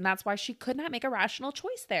was. And that's why she could not make a rational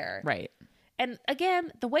choice there. Right. And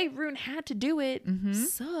again, the way Rune had to do it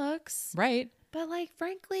sucks. Right. But like,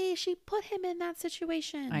 frankly, she put him in that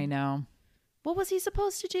situation. I know. What was he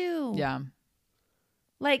supposed to do? Yeah.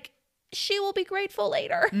 Like, she will be grateful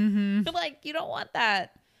later. Like, you don't want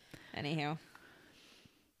that. Anyhow.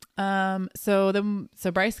 So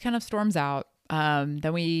Bryce kind of storms out.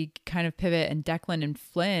 Then we kind of pivot, and Declan and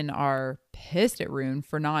Flynn are pissed at Rune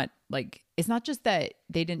for not, like, it's not just that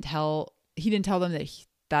he didn't tell them that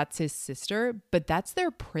that's his sister, but that's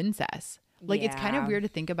their princess. Like, it's kind of weird to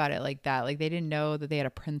think about it like that. Like, they didn't know that they had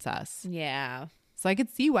a princess. Yeah. So I could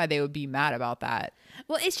see why they would be mad about that.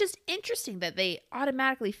 Well, it's just interesting that they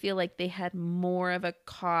automatically feel like they had more of a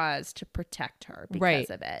cause to protect her because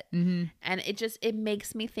of it. Mm-hmm. And it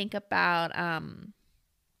makes me think about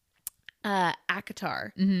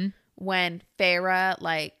Akatar when Farah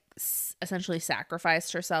like essentially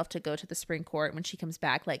sacrificed herself to go to the Spring Court. When she comes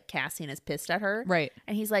back, like, Cassian is pissed at her. Right.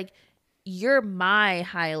 And he's like, you're my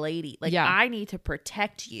high lady. Like, I need to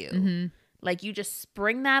protect you. Like, you just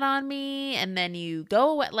spring that on me and then you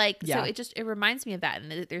go like, so it reminds me of that.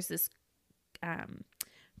 And there's this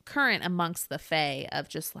current amongst the Fae of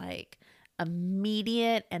just like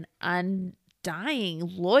immediate and undying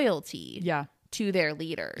loyalty to their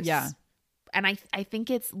leaders. Yeah. And I think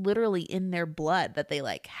it's literally in their blood that they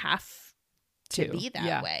like have to be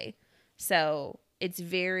that way. So it's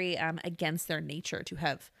very against their nature to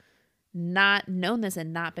have not known this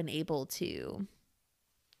and not been able to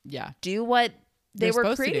do what they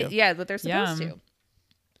were created. Yeah, what they're supposed to.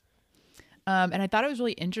 And I thought it was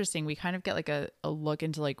really interesting. We kind of get like a look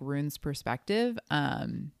into like Rune's perspective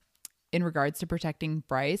in regards to protecting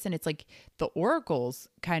Bryce. And it's like the Oracle's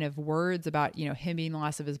kind of words about, you know, him being the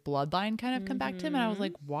last of his bloodline kind of come back to him. And I was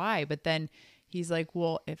like, why? But then he's like,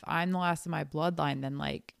 well, if I'm the last of my bloodline, then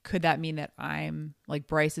like, could that mean that I'm like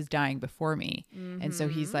Bryce is dying before me? And so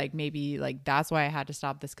he's like, maybe like, that's why I had to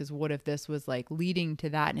stop this. Cause what if this was like leading to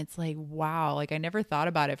that? And it's like, wow, like I never thought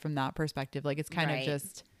about it from that perspective. Like, it's kind of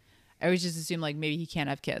just, I always just assume like maybe he can't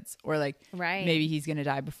have kids or like maybe he's going to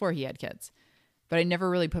die before he had kids. But I never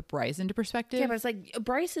really put Bryce into perspective. Yeah, but it's like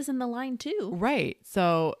Bryce is in the line too. Right.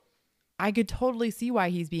 So I could totally see why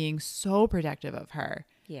he's being so protective of her.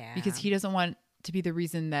 Yeah. Because he doesn't want to be the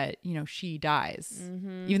reason that, you know, she dies.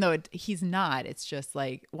 Even though he's not. It's just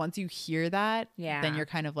like once you hear that, then you're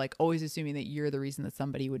kind of like always assuming that you're the reason that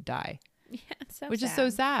somebody would die. Yeah, it's so which sad. Is so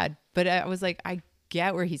sad. But I was like, I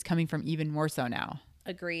get where he's coming from even more so now.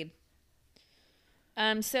 Agreed.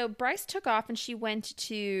 So Bryce took off and she went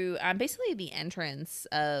to basically the entrance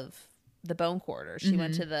of the Bone Quarter. She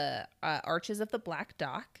went to the Arches of the Black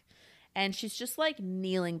Dock, and she's just like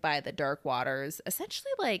kneeling by the Dark Waters,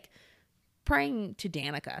 essentially like praying to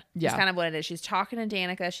Danica. Yeah. That's kind of what it is. She's talking to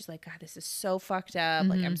Danica. She's like, God, this is so fucked up.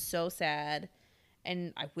 Like, I'm so sad.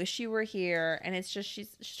 And I wish you were here. And it's just, she's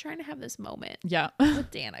trying to have this moment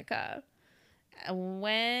with Danica.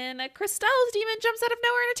 When a Crystallis demon jumps out of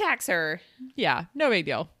nowhere and attacks her. Yeah, no big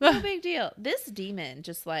deal. No big deal. This demon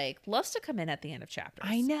just like loves to come in at the end of chapters.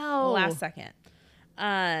 I know. Last second.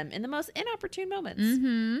 In the most inopportune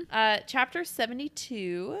moments. Chapter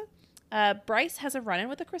 72. Bryce has a run-in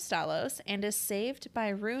with the Crystallis and is saved by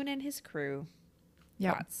Rune and his crew.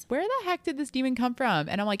 Yeah. Thoughts? Where the heck did this demon come from?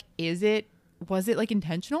 And I'm like, was it like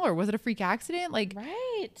intentional or was it a freak accident? Like,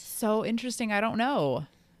 so interesting. I don't know.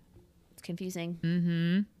 It's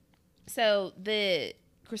confusing. So the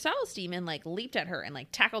Crystallis demon like leaped at her and like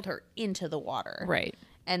tackled her into the water. Right.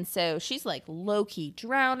 And so she's like low-key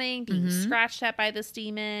drowning, being scratched at by this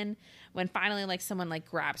demon, when finally like someone like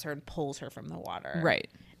grabs her and pulls her from the water. Right.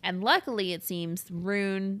 And luckily it seems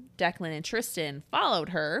Rune, Declan, and Tristan followed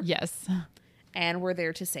her. Yes. And were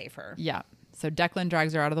there to save her. Yeah. So Declan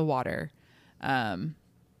drags her out of the water. And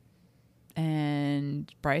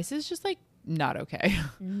Bryce is just like not okay.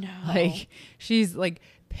 No. Like she's like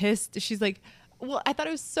pissed. She's like, well, I thought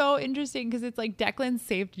it was so interesting because it's like Declan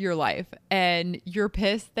saved your life and you're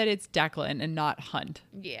pissed that it's Declan and not Hunt.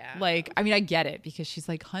 Yeah. Like, I mean, I get it because she's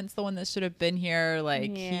like, Hunt's the one that should have been here.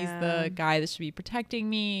 Like, he's the guy that should be protecting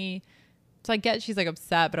me. So I get she's like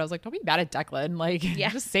upset, but I was like, don't be mad at Declan. Like, you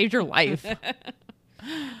just saved your life.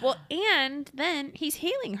 Well, and then he's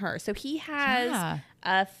healing her. So he has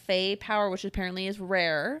a Fae power, which apparently is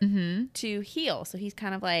rare, to heal. So he's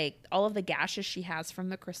kind of like all of the gashes she has from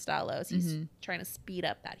the Crystallos. He's trying to speed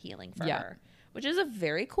up that healing for her, which is a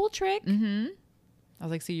very cool trick. I was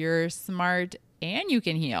like, so you're smart and you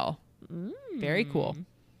can heal. Very cool.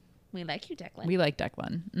 We like you, Declan. We like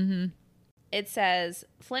Declan. It says,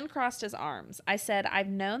 Flynn crossed his arms. I said, I've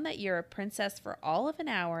known that you're a princess for all of an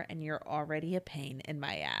hour and you're already a pain in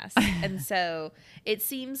my ass. And so it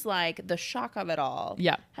seems like the shock of it all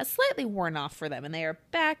has slightly worn off for them and they are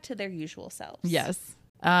back to their usual selves. Yes.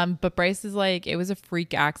 But Bryce is like, it was a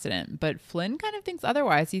freak accident. But Flynn kind of thinks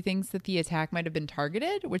otherwise. He thinks that the attack might have been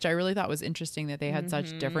targeted, which I really thought was interesting that they had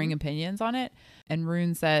such differing opinions on it. And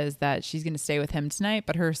Rune says that she's going to stay with him tonight,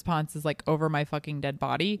 but her response is like, over my fucking dead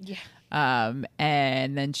body. Yeah.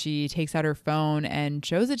 And then she takes out her phone and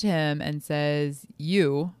shows it to him and says,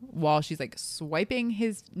 you, while she's like swiping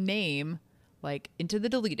his name like into the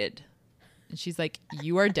deleted. And she's like,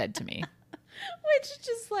 you are dead to me. Which is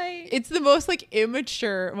just like, it's the most like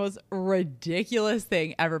immature, most ridiculous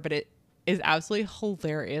thing ever, but it is absolutely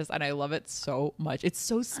hilarious and I love it so much. It's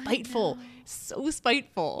so spiteful. So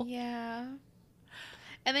spiteful. Yeah.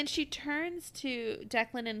 And then she turns to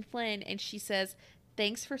Declan and Flynn and she says,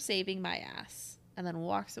 thanks for saving my ass. And then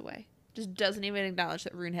walks away. Just doesn't even acknowledge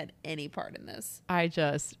that Rune had any part in this. I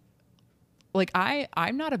just like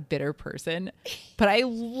I'm not a bitter person, but I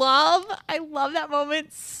love that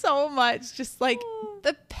moment so much. Just like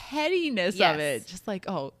the pettiness of it. Just like,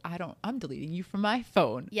 oh, I'm deleting you from my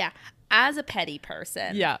phone. Yeah. As a petty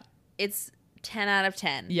person. Yeah. It's 10 out of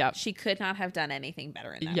 10. Yeah. She could not have done anything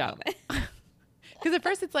better in that moment. Because at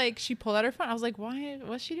first it's like she pulled out her phone. I was like, why?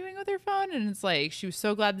 What's she doing with her phone? And it's like she was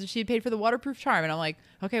so glad that she had paid for the waterproof charm. And I'm like,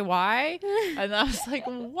 okay, why? And I was like,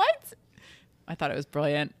 what? I thought it was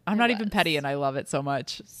brilliant. I'm not even petty and I love it so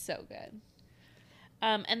much. So good.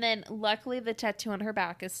 And then luckily the tattoo on her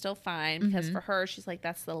back is still fine because for her, she's like,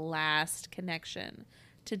 that's the last connection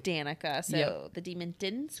to Danica. So the demon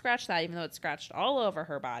didn't scratch that, even though it scratched all over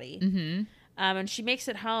her body. And she makes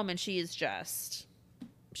it home and she is just...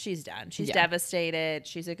 she's done. She's devastated.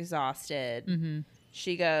 She's exhausted.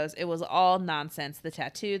 She goes, it was all nonsense. The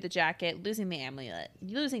tattoo, the jacket, losing the amulet,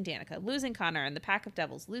 losing Danica, losing Connor and the pack of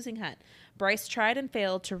devils, losing Hunt. Bryce tried and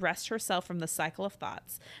failed to wrest herself from the cycle of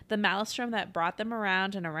thoughts, the maelstrom that brought them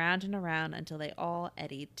around and around and around until they all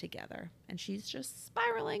eddied together. And she's just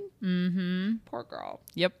spiraling. Poor girl.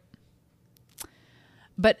 Yep.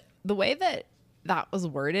 But the way that was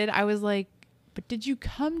worded, I was like, but did you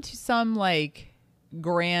come to some like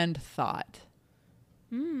grand thought?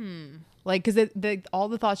 Like, because all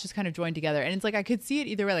the thoughts just kind of joined together, and it's like I could see it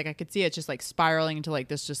either way. Like I could see it just like spiraling into like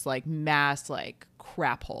this just like mass like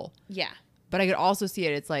crap hole. Yeah. But I could also see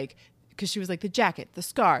it. It's like because she was like the jacket, the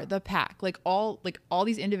scar, the pack, like all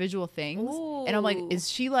these individual things. Ooh. And I'm like, is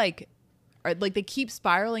she like, or like they keep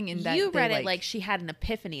spiraling in that? You read it like she had an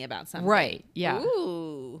epiphany about something, right? Yeah.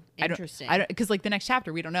 Ooh, interesting. I don't because like the next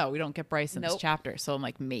chapter we don't know. We don't get Bryce in this chapter, so I'm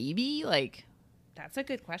like maybe like. That's a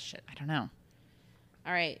good question. I don't know.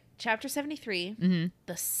 All right. Chapter 73.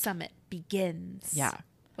 The summit begins. Yeah.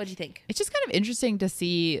 What'd you think? It's just kind of interesting to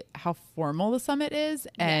see how formal the summit is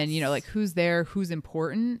and, you know, like who's there, who's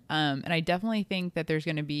important. And I definitely think that there's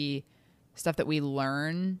going to be stuff that we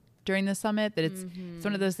learn during the summit that it's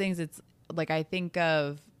one of those things. It's like, I think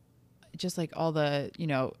of just like all the, you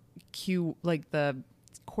know, like the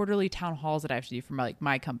quarterly town halls that I have to do for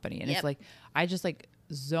my company. And it's like, I just like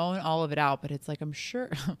zone all of it out, but it's like, I'm sure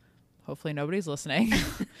hopefully nobody's listening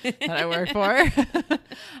that I work for.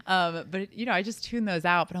 But you know, I just tune those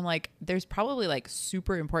out, but I'm like, there's probably like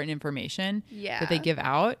super important information that they give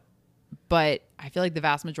out, but I feel like the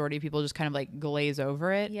vast majority of people just kind of like glaze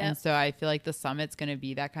over it. And so I feel like the summit's going to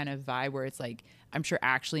be that kind of vibe where it's like, I'm sure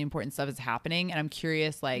actually important stuff is happening. And I'm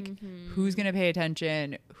curious, like who's going to pay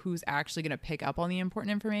attention, who's actually going to pick up on the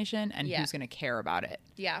important information and who's going to care about it.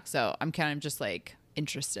 Yeah. So I'm kind of just like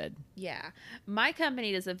interested. Yeah. My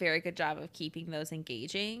company does a very good job of keeping those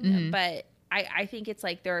engaging, but I think it's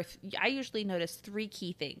like I usually notice 3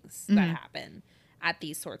 key things that happen at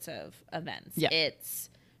these sorts of events. Yeah. It's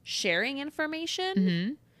sharing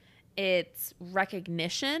information, it's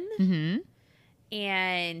recognition,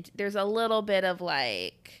 and there's a little bit of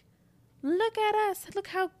like, look at us, look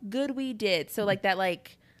how good we did. So like that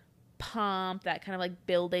like pomp, that kind of like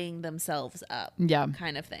building themselves up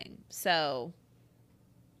kind of thing. So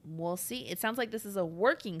we'll see. It sounds like this is a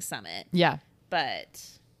working summit. Yeah.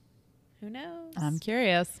 But who knows? I'm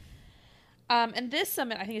curious. And this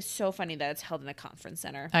summit, I think, is so funny that it's held in a conference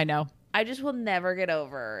center. I know. I just will never get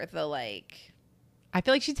over the like. I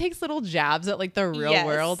feel like she takes little jabs at like the real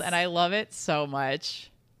world, and I love it so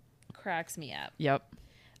much. Cracks me up. Yep.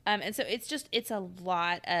 And so it's a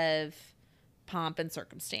lot of pomp and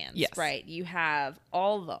circumstance, right? You have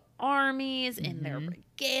all the armies in their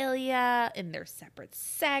regalia, in their separate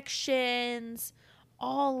sections,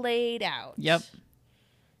 all laid out. Yep.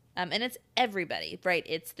 And it's everybody, right?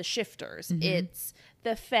 It's the shifters, it's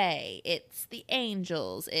the fae, it's the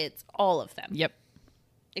angels, it's all of them. Yep.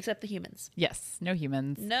 Except the humans. Yes. No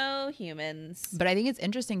humans. No humans. But I think it's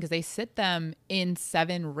interesting because they sit them in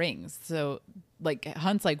 7 rings. So like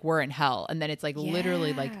Hunt's like we're in hell, and then it's like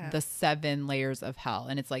literally like the 7 layers of hell,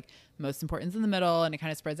 and it's like most importance in the middle, and it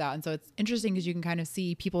kind of spreads out. And so it's interesting because you can kind of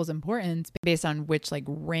see people's importance based on which like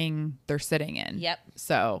ring they're sitting in. Yep.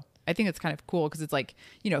 So I think it's kind of cool because it's like,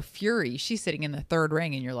 you know, Fury, she's sitting in the 3rd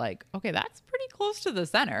ring, and you're like, okay, that's pretty close to the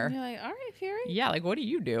center. And you're like, all right, Fury. Yeah, like what do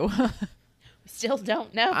you do? Still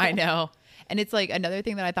don't know. I know. And it's like another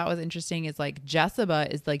thing that I thought was interesting is like Jessica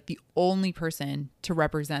is like the only person to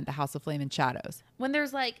represent the House of Flame and Shadows. When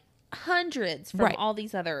there's like hundreds from all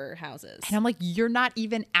these other houses. And I'm like, you're not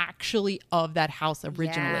even actually of that house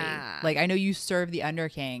originally. Yeah. Like I know you serve the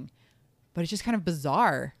Underking, but it's just kind of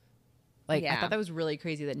bizarre. Like I thought that was really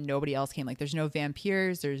crazy that nobody else came. Like there's no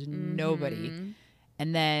vampires, there's nobody.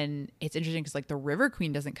 And then it's interesting because like the River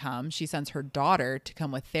Queen doesn't come. She sends her daughter to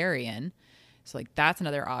come with Therian. So like that's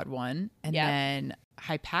another odd one. And then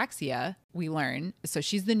Hypaxia, we learn. So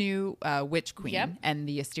she's the new witch queen, and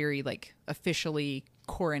the Asteri like officially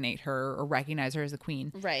coronate her or recognize her as the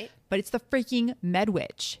queen. Right. But it's the freaking Med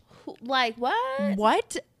Witch. Like what?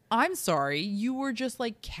 What? I'm sorry. You were just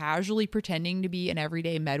like casually pretending to be an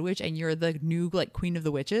everyday Med Witch, and you're the new like queen of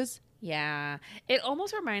the witches. Yeah. It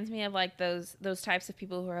almost reminds me of like those types of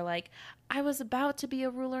people who are like, I was about to be a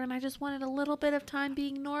ruler and I just wanted a little bit of time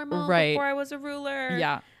being normal before I was a ruler.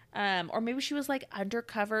 Yeah. Or maybe she was like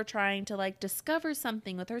undercover trying to like discover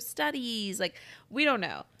something with her studies. Like, we don't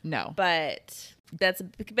know. No. But that's a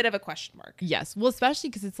bit of a question mark. Yes. Well, especially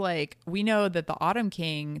because it's like, we know that the Autumn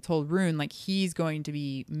King told Rune like he's going to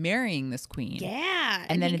be marrying this queen. Yeah.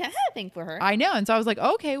 And then he kind of had a thing for her. I know. And so I was like,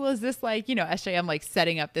 okay, well, is this like, you know, SJM like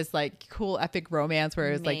setting up this like cool epic romance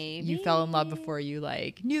where it's like you fell in love before you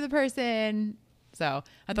like knew the person. So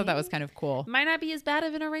I thought that was kind of cool. Might not be as bad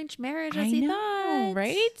of an arranged marriage as he thought.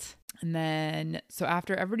 Right? And then, so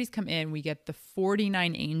after everybody's come in, we get the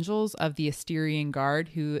 49 angels of the Asterian Guard,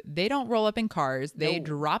 who they don't roll up in cars. They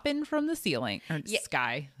drop in from the ceiling or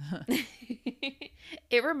sky.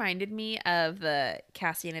 It reminded me of the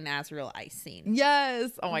Cassian and Azrael ice scene.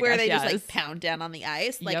 Yes. Oh my gosh, where they just like pound down on the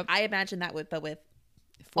ice. Like I imagine that with 49.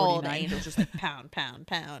 All the angels just like pound, pound,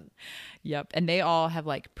 pound. Yep. And they all have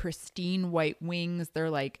like pristine white wings. They're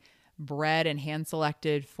like bred and hand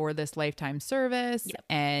selected for this lifetime service. Yep.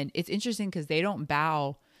 And it's interesting because they don't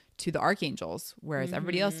bow to the archangels, whereas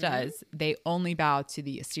everybody else does. They only bow to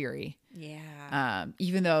the Asteri. Yeah.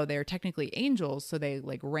 Even though they're technically angels, so they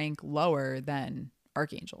like rank lower than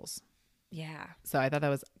archangels. Yeah. So I thought that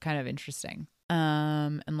was kind of interesting.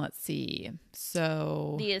 And let's see.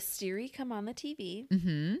 So the Asteri come on the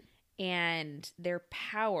TV, and their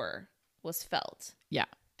power was felt. Yeah.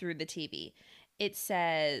 Through the TV. It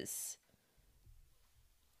says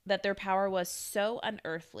that their power was so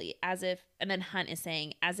unearthly, as if, and then Hunt is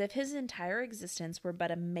saying, as if his entire existence were but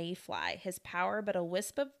a mayfly, his power but a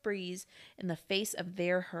wisp of breeze in the face of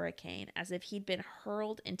their hurricane, as if he'd been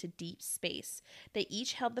hurled into deep space. They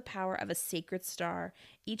each held the power of a sacred star.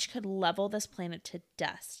 Each could level this planet to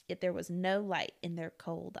dust, yet there was no light in their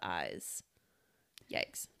cold eyes.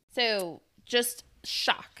 Yikes. So just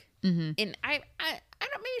shock. And I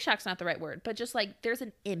don't, maybe shock's not the right word, but just like there's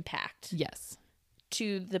an impact. Yes.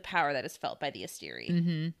 To the power that is felt by the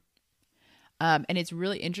Asteri. And it's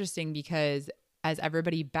really interesting because as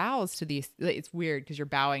everybody bows to these, it's weird because you're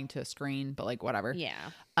bowing to a screen, but like whatever.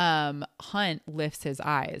 Yeah. Hunt lifts his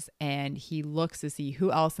eyes and he looks to see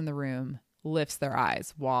who else in the room lifts their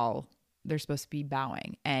eyes while they're supposed to be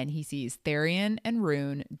bowing. And he sees Therian and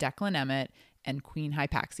Rune, Declan Emmett, and Queen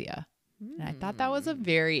Hypaxia. And I thought that was a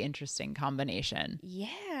very interesting combination.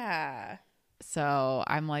 Yeah. So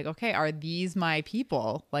I'm like, okay, are these my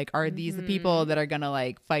people? Like, are these the people that are going to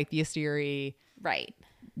like fight the Asteri? Right.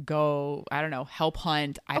 Go, I don't know, help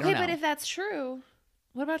hunt. I don't know. Okay, but if that's true,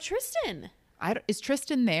 what about Tristan? Is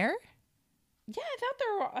Tristan there? Yeah,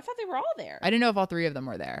 I thought they were all there. I didn't know if all three of them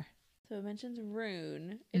were there. So it mentions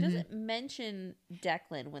Rune. It doesn't mention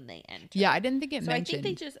Declan when they enter. Yeah, I didn't think it mentioned. So I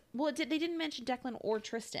think they didn't mention Declan or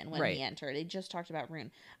Tristan when he entered. They just talked about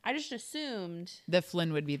Rune. I just assumed that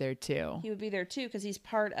Flynn would be there too. He would be there too because he's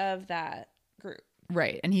part of that group.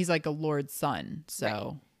 Right, and he's like a Lord's son,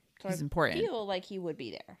 so he's important. I feel like he would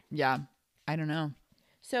be there. Yeah, I don't know.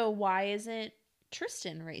 So why isn't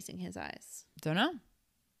Tristan raising his eyes? Don't know.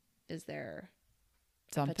 Is there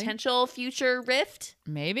something? Potential future rift?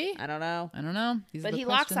 Maybe. I don't know. But he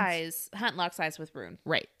locks eyes. Hunt locks eyes with Rune.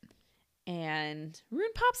 Right. And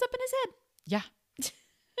Rune pops up in his head. Yeah.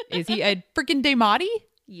 Is he a freaking Daemati?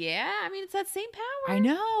 Yeah. I mean, it's that same power. I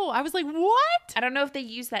know. I was like, what? I don't know if they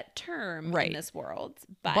use that term in this world.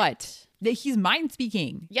 But he's mind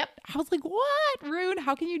speaking. Yep. I was like, what? Rune,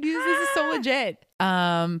 how can you do this? This is so legit.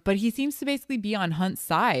 But he seems to basically be on Hunt's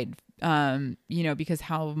side. Because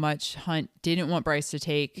how much Hunt didn't want Bryce to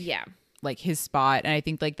take like his spot. And I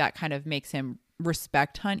think like that kind of makes him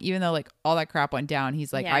respect Hunt, even though like all that crap went down.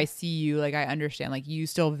 He's like, I see you, like I understand, like you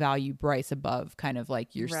still value Bryce above kind of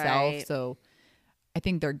like yourself. Right. So I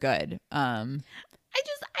think they're good. I'm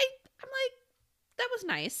like, that was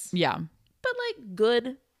nice. Yeah. But like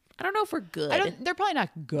good. I don't know if we're good. They're probably not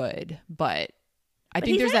good, but I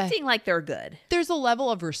think he's there's acting like they're good. There's a level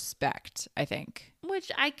of respect, I think.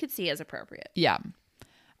 Which I could see as appropriate. Yeah.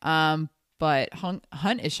 But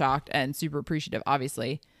Hunt is shocked and super appreciative,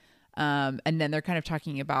 obviously. And then they're kind of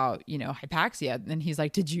talking about, Hypaxia. And he's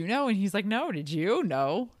like, did you know? And he's like, no, did you?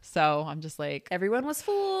 No. So I'm just like. Everyone was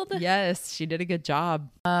fooled. Yes, she did a good job.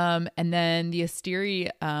 And then the Asteri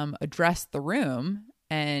addressed the room.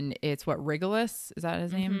 And it's Regulus, is that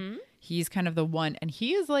his name? He's kind of the one. And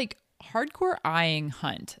he is like hardcore eyeing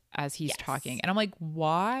Hunt as he's talking. And I'm like,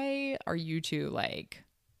 why are you two like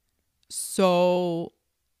so...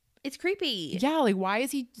 It's creepy. Yeah, like why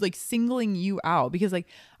is he like singling you out? Because like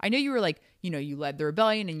I know you were like, you led the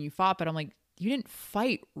rebellion and you fought, but I'm like, you didn't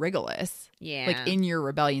fight Regulus. Yeah. Like in your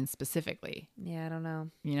rebellion specifically. Yeah, I don't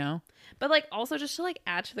know. But like also just to like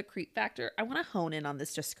add to the creep factor, I want to hone in on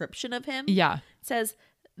this description of him. Yeah. It says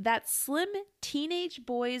that slim teenage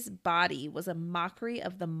boy's body was a mockery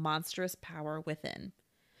of the monstrous power within.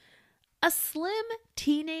 A slim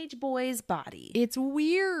teenage boy's body. It's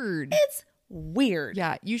weird. It's weird.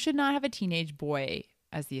 Yeah, you should not have a teenage boy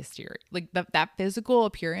as the Asteri. Like that physical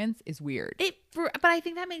appearance is weird. But I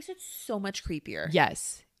think that makes it so much creepier.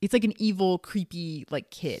 Yes. It's like an evil, creepy like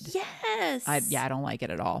kid. Yes. I don't like it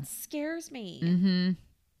at all. It scares me. Mm-hmm.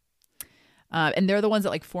 And they're the ones that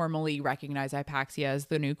like formally recognize Hypaxia as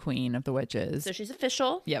the new queen of the witches. So she's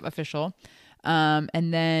official. Yep, official.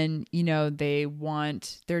 And then, they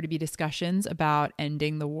want there to be discussions about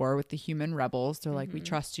ending the war with the human rebels. They're like, we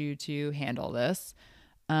trust you to handle this.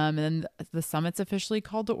 And then the summit's officially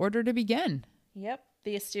called to order to begin. Yep.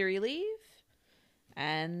 The Asteri leave.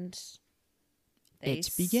 And they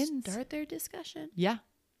begins. Start their discussion. Yeah.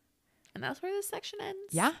 And that's where this section ends.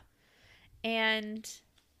 Yeah. And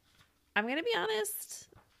I'm going to be honest.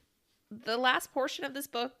 The last portion of this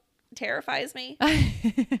book terrifies me.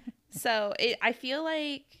 So I feel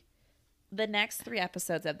like the next 3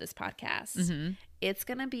 episodes of this podcast, it's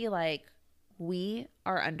going to be like we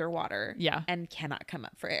are underwater and cannot come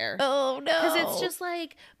up for air. Oh, no. Because it's just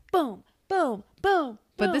like boom, boom, boom.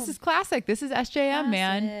 But this is classic. This is SJM,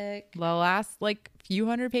 man. The last like few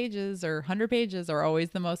hundred pages or 100 pages are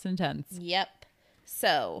always the most intense. Yep.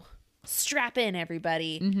 So strap in,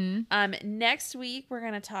 everybody. Next week, we're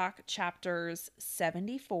going to talk chapters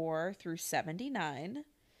 74 through 79.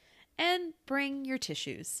 And bring your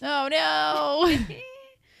tissues. Oh, no.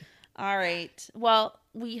 All right. Well,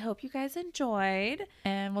 we hope you guys enjoyed.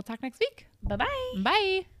 And we'll talk next week. Bye-bye.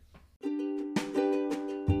 Bye.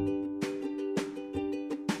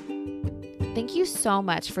 Thank you so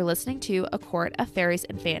much for listening to A Court of Fairies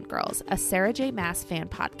and Fangirls, a Sarah J. Maas fan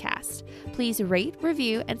podcast. Please rate,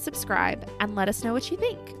 review, and subscribe, and let us know what you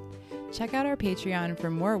think. Check out our Patreon for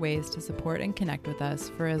more ways to support and connect with us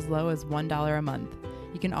for as low as $1 a month.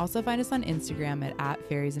 You can also find us on Instagram at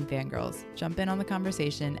Fairies and Fangirls. Jump in on the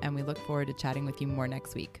conversation, and we look forward to chatting with you more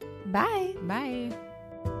next week. Bye. Bye.